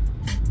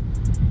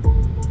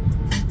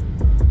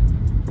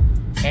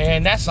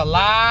 And that's a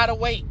lot of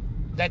weight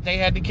that they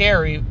had to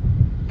carry,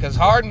 because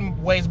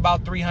Harden weighs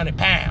about 300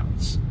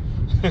 pounds.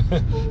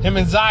 Him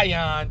and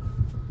Zion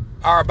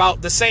are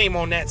about the same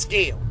on that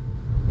scale.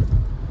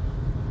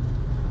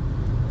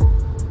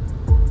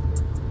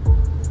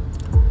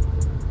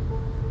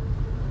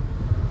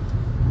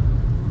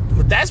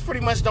 But that's pretty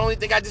much the only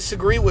thing I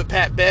disagree with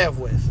Pat Bev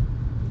with.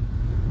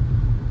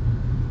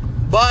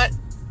 But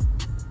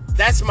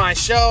that's my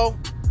show.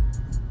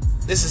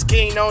 This is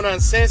Kingknown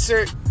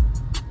Uncensored.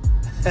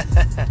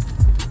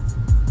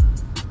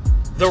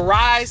 The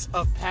rise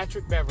of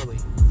Patrick Beverley.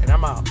 And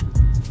I'm out.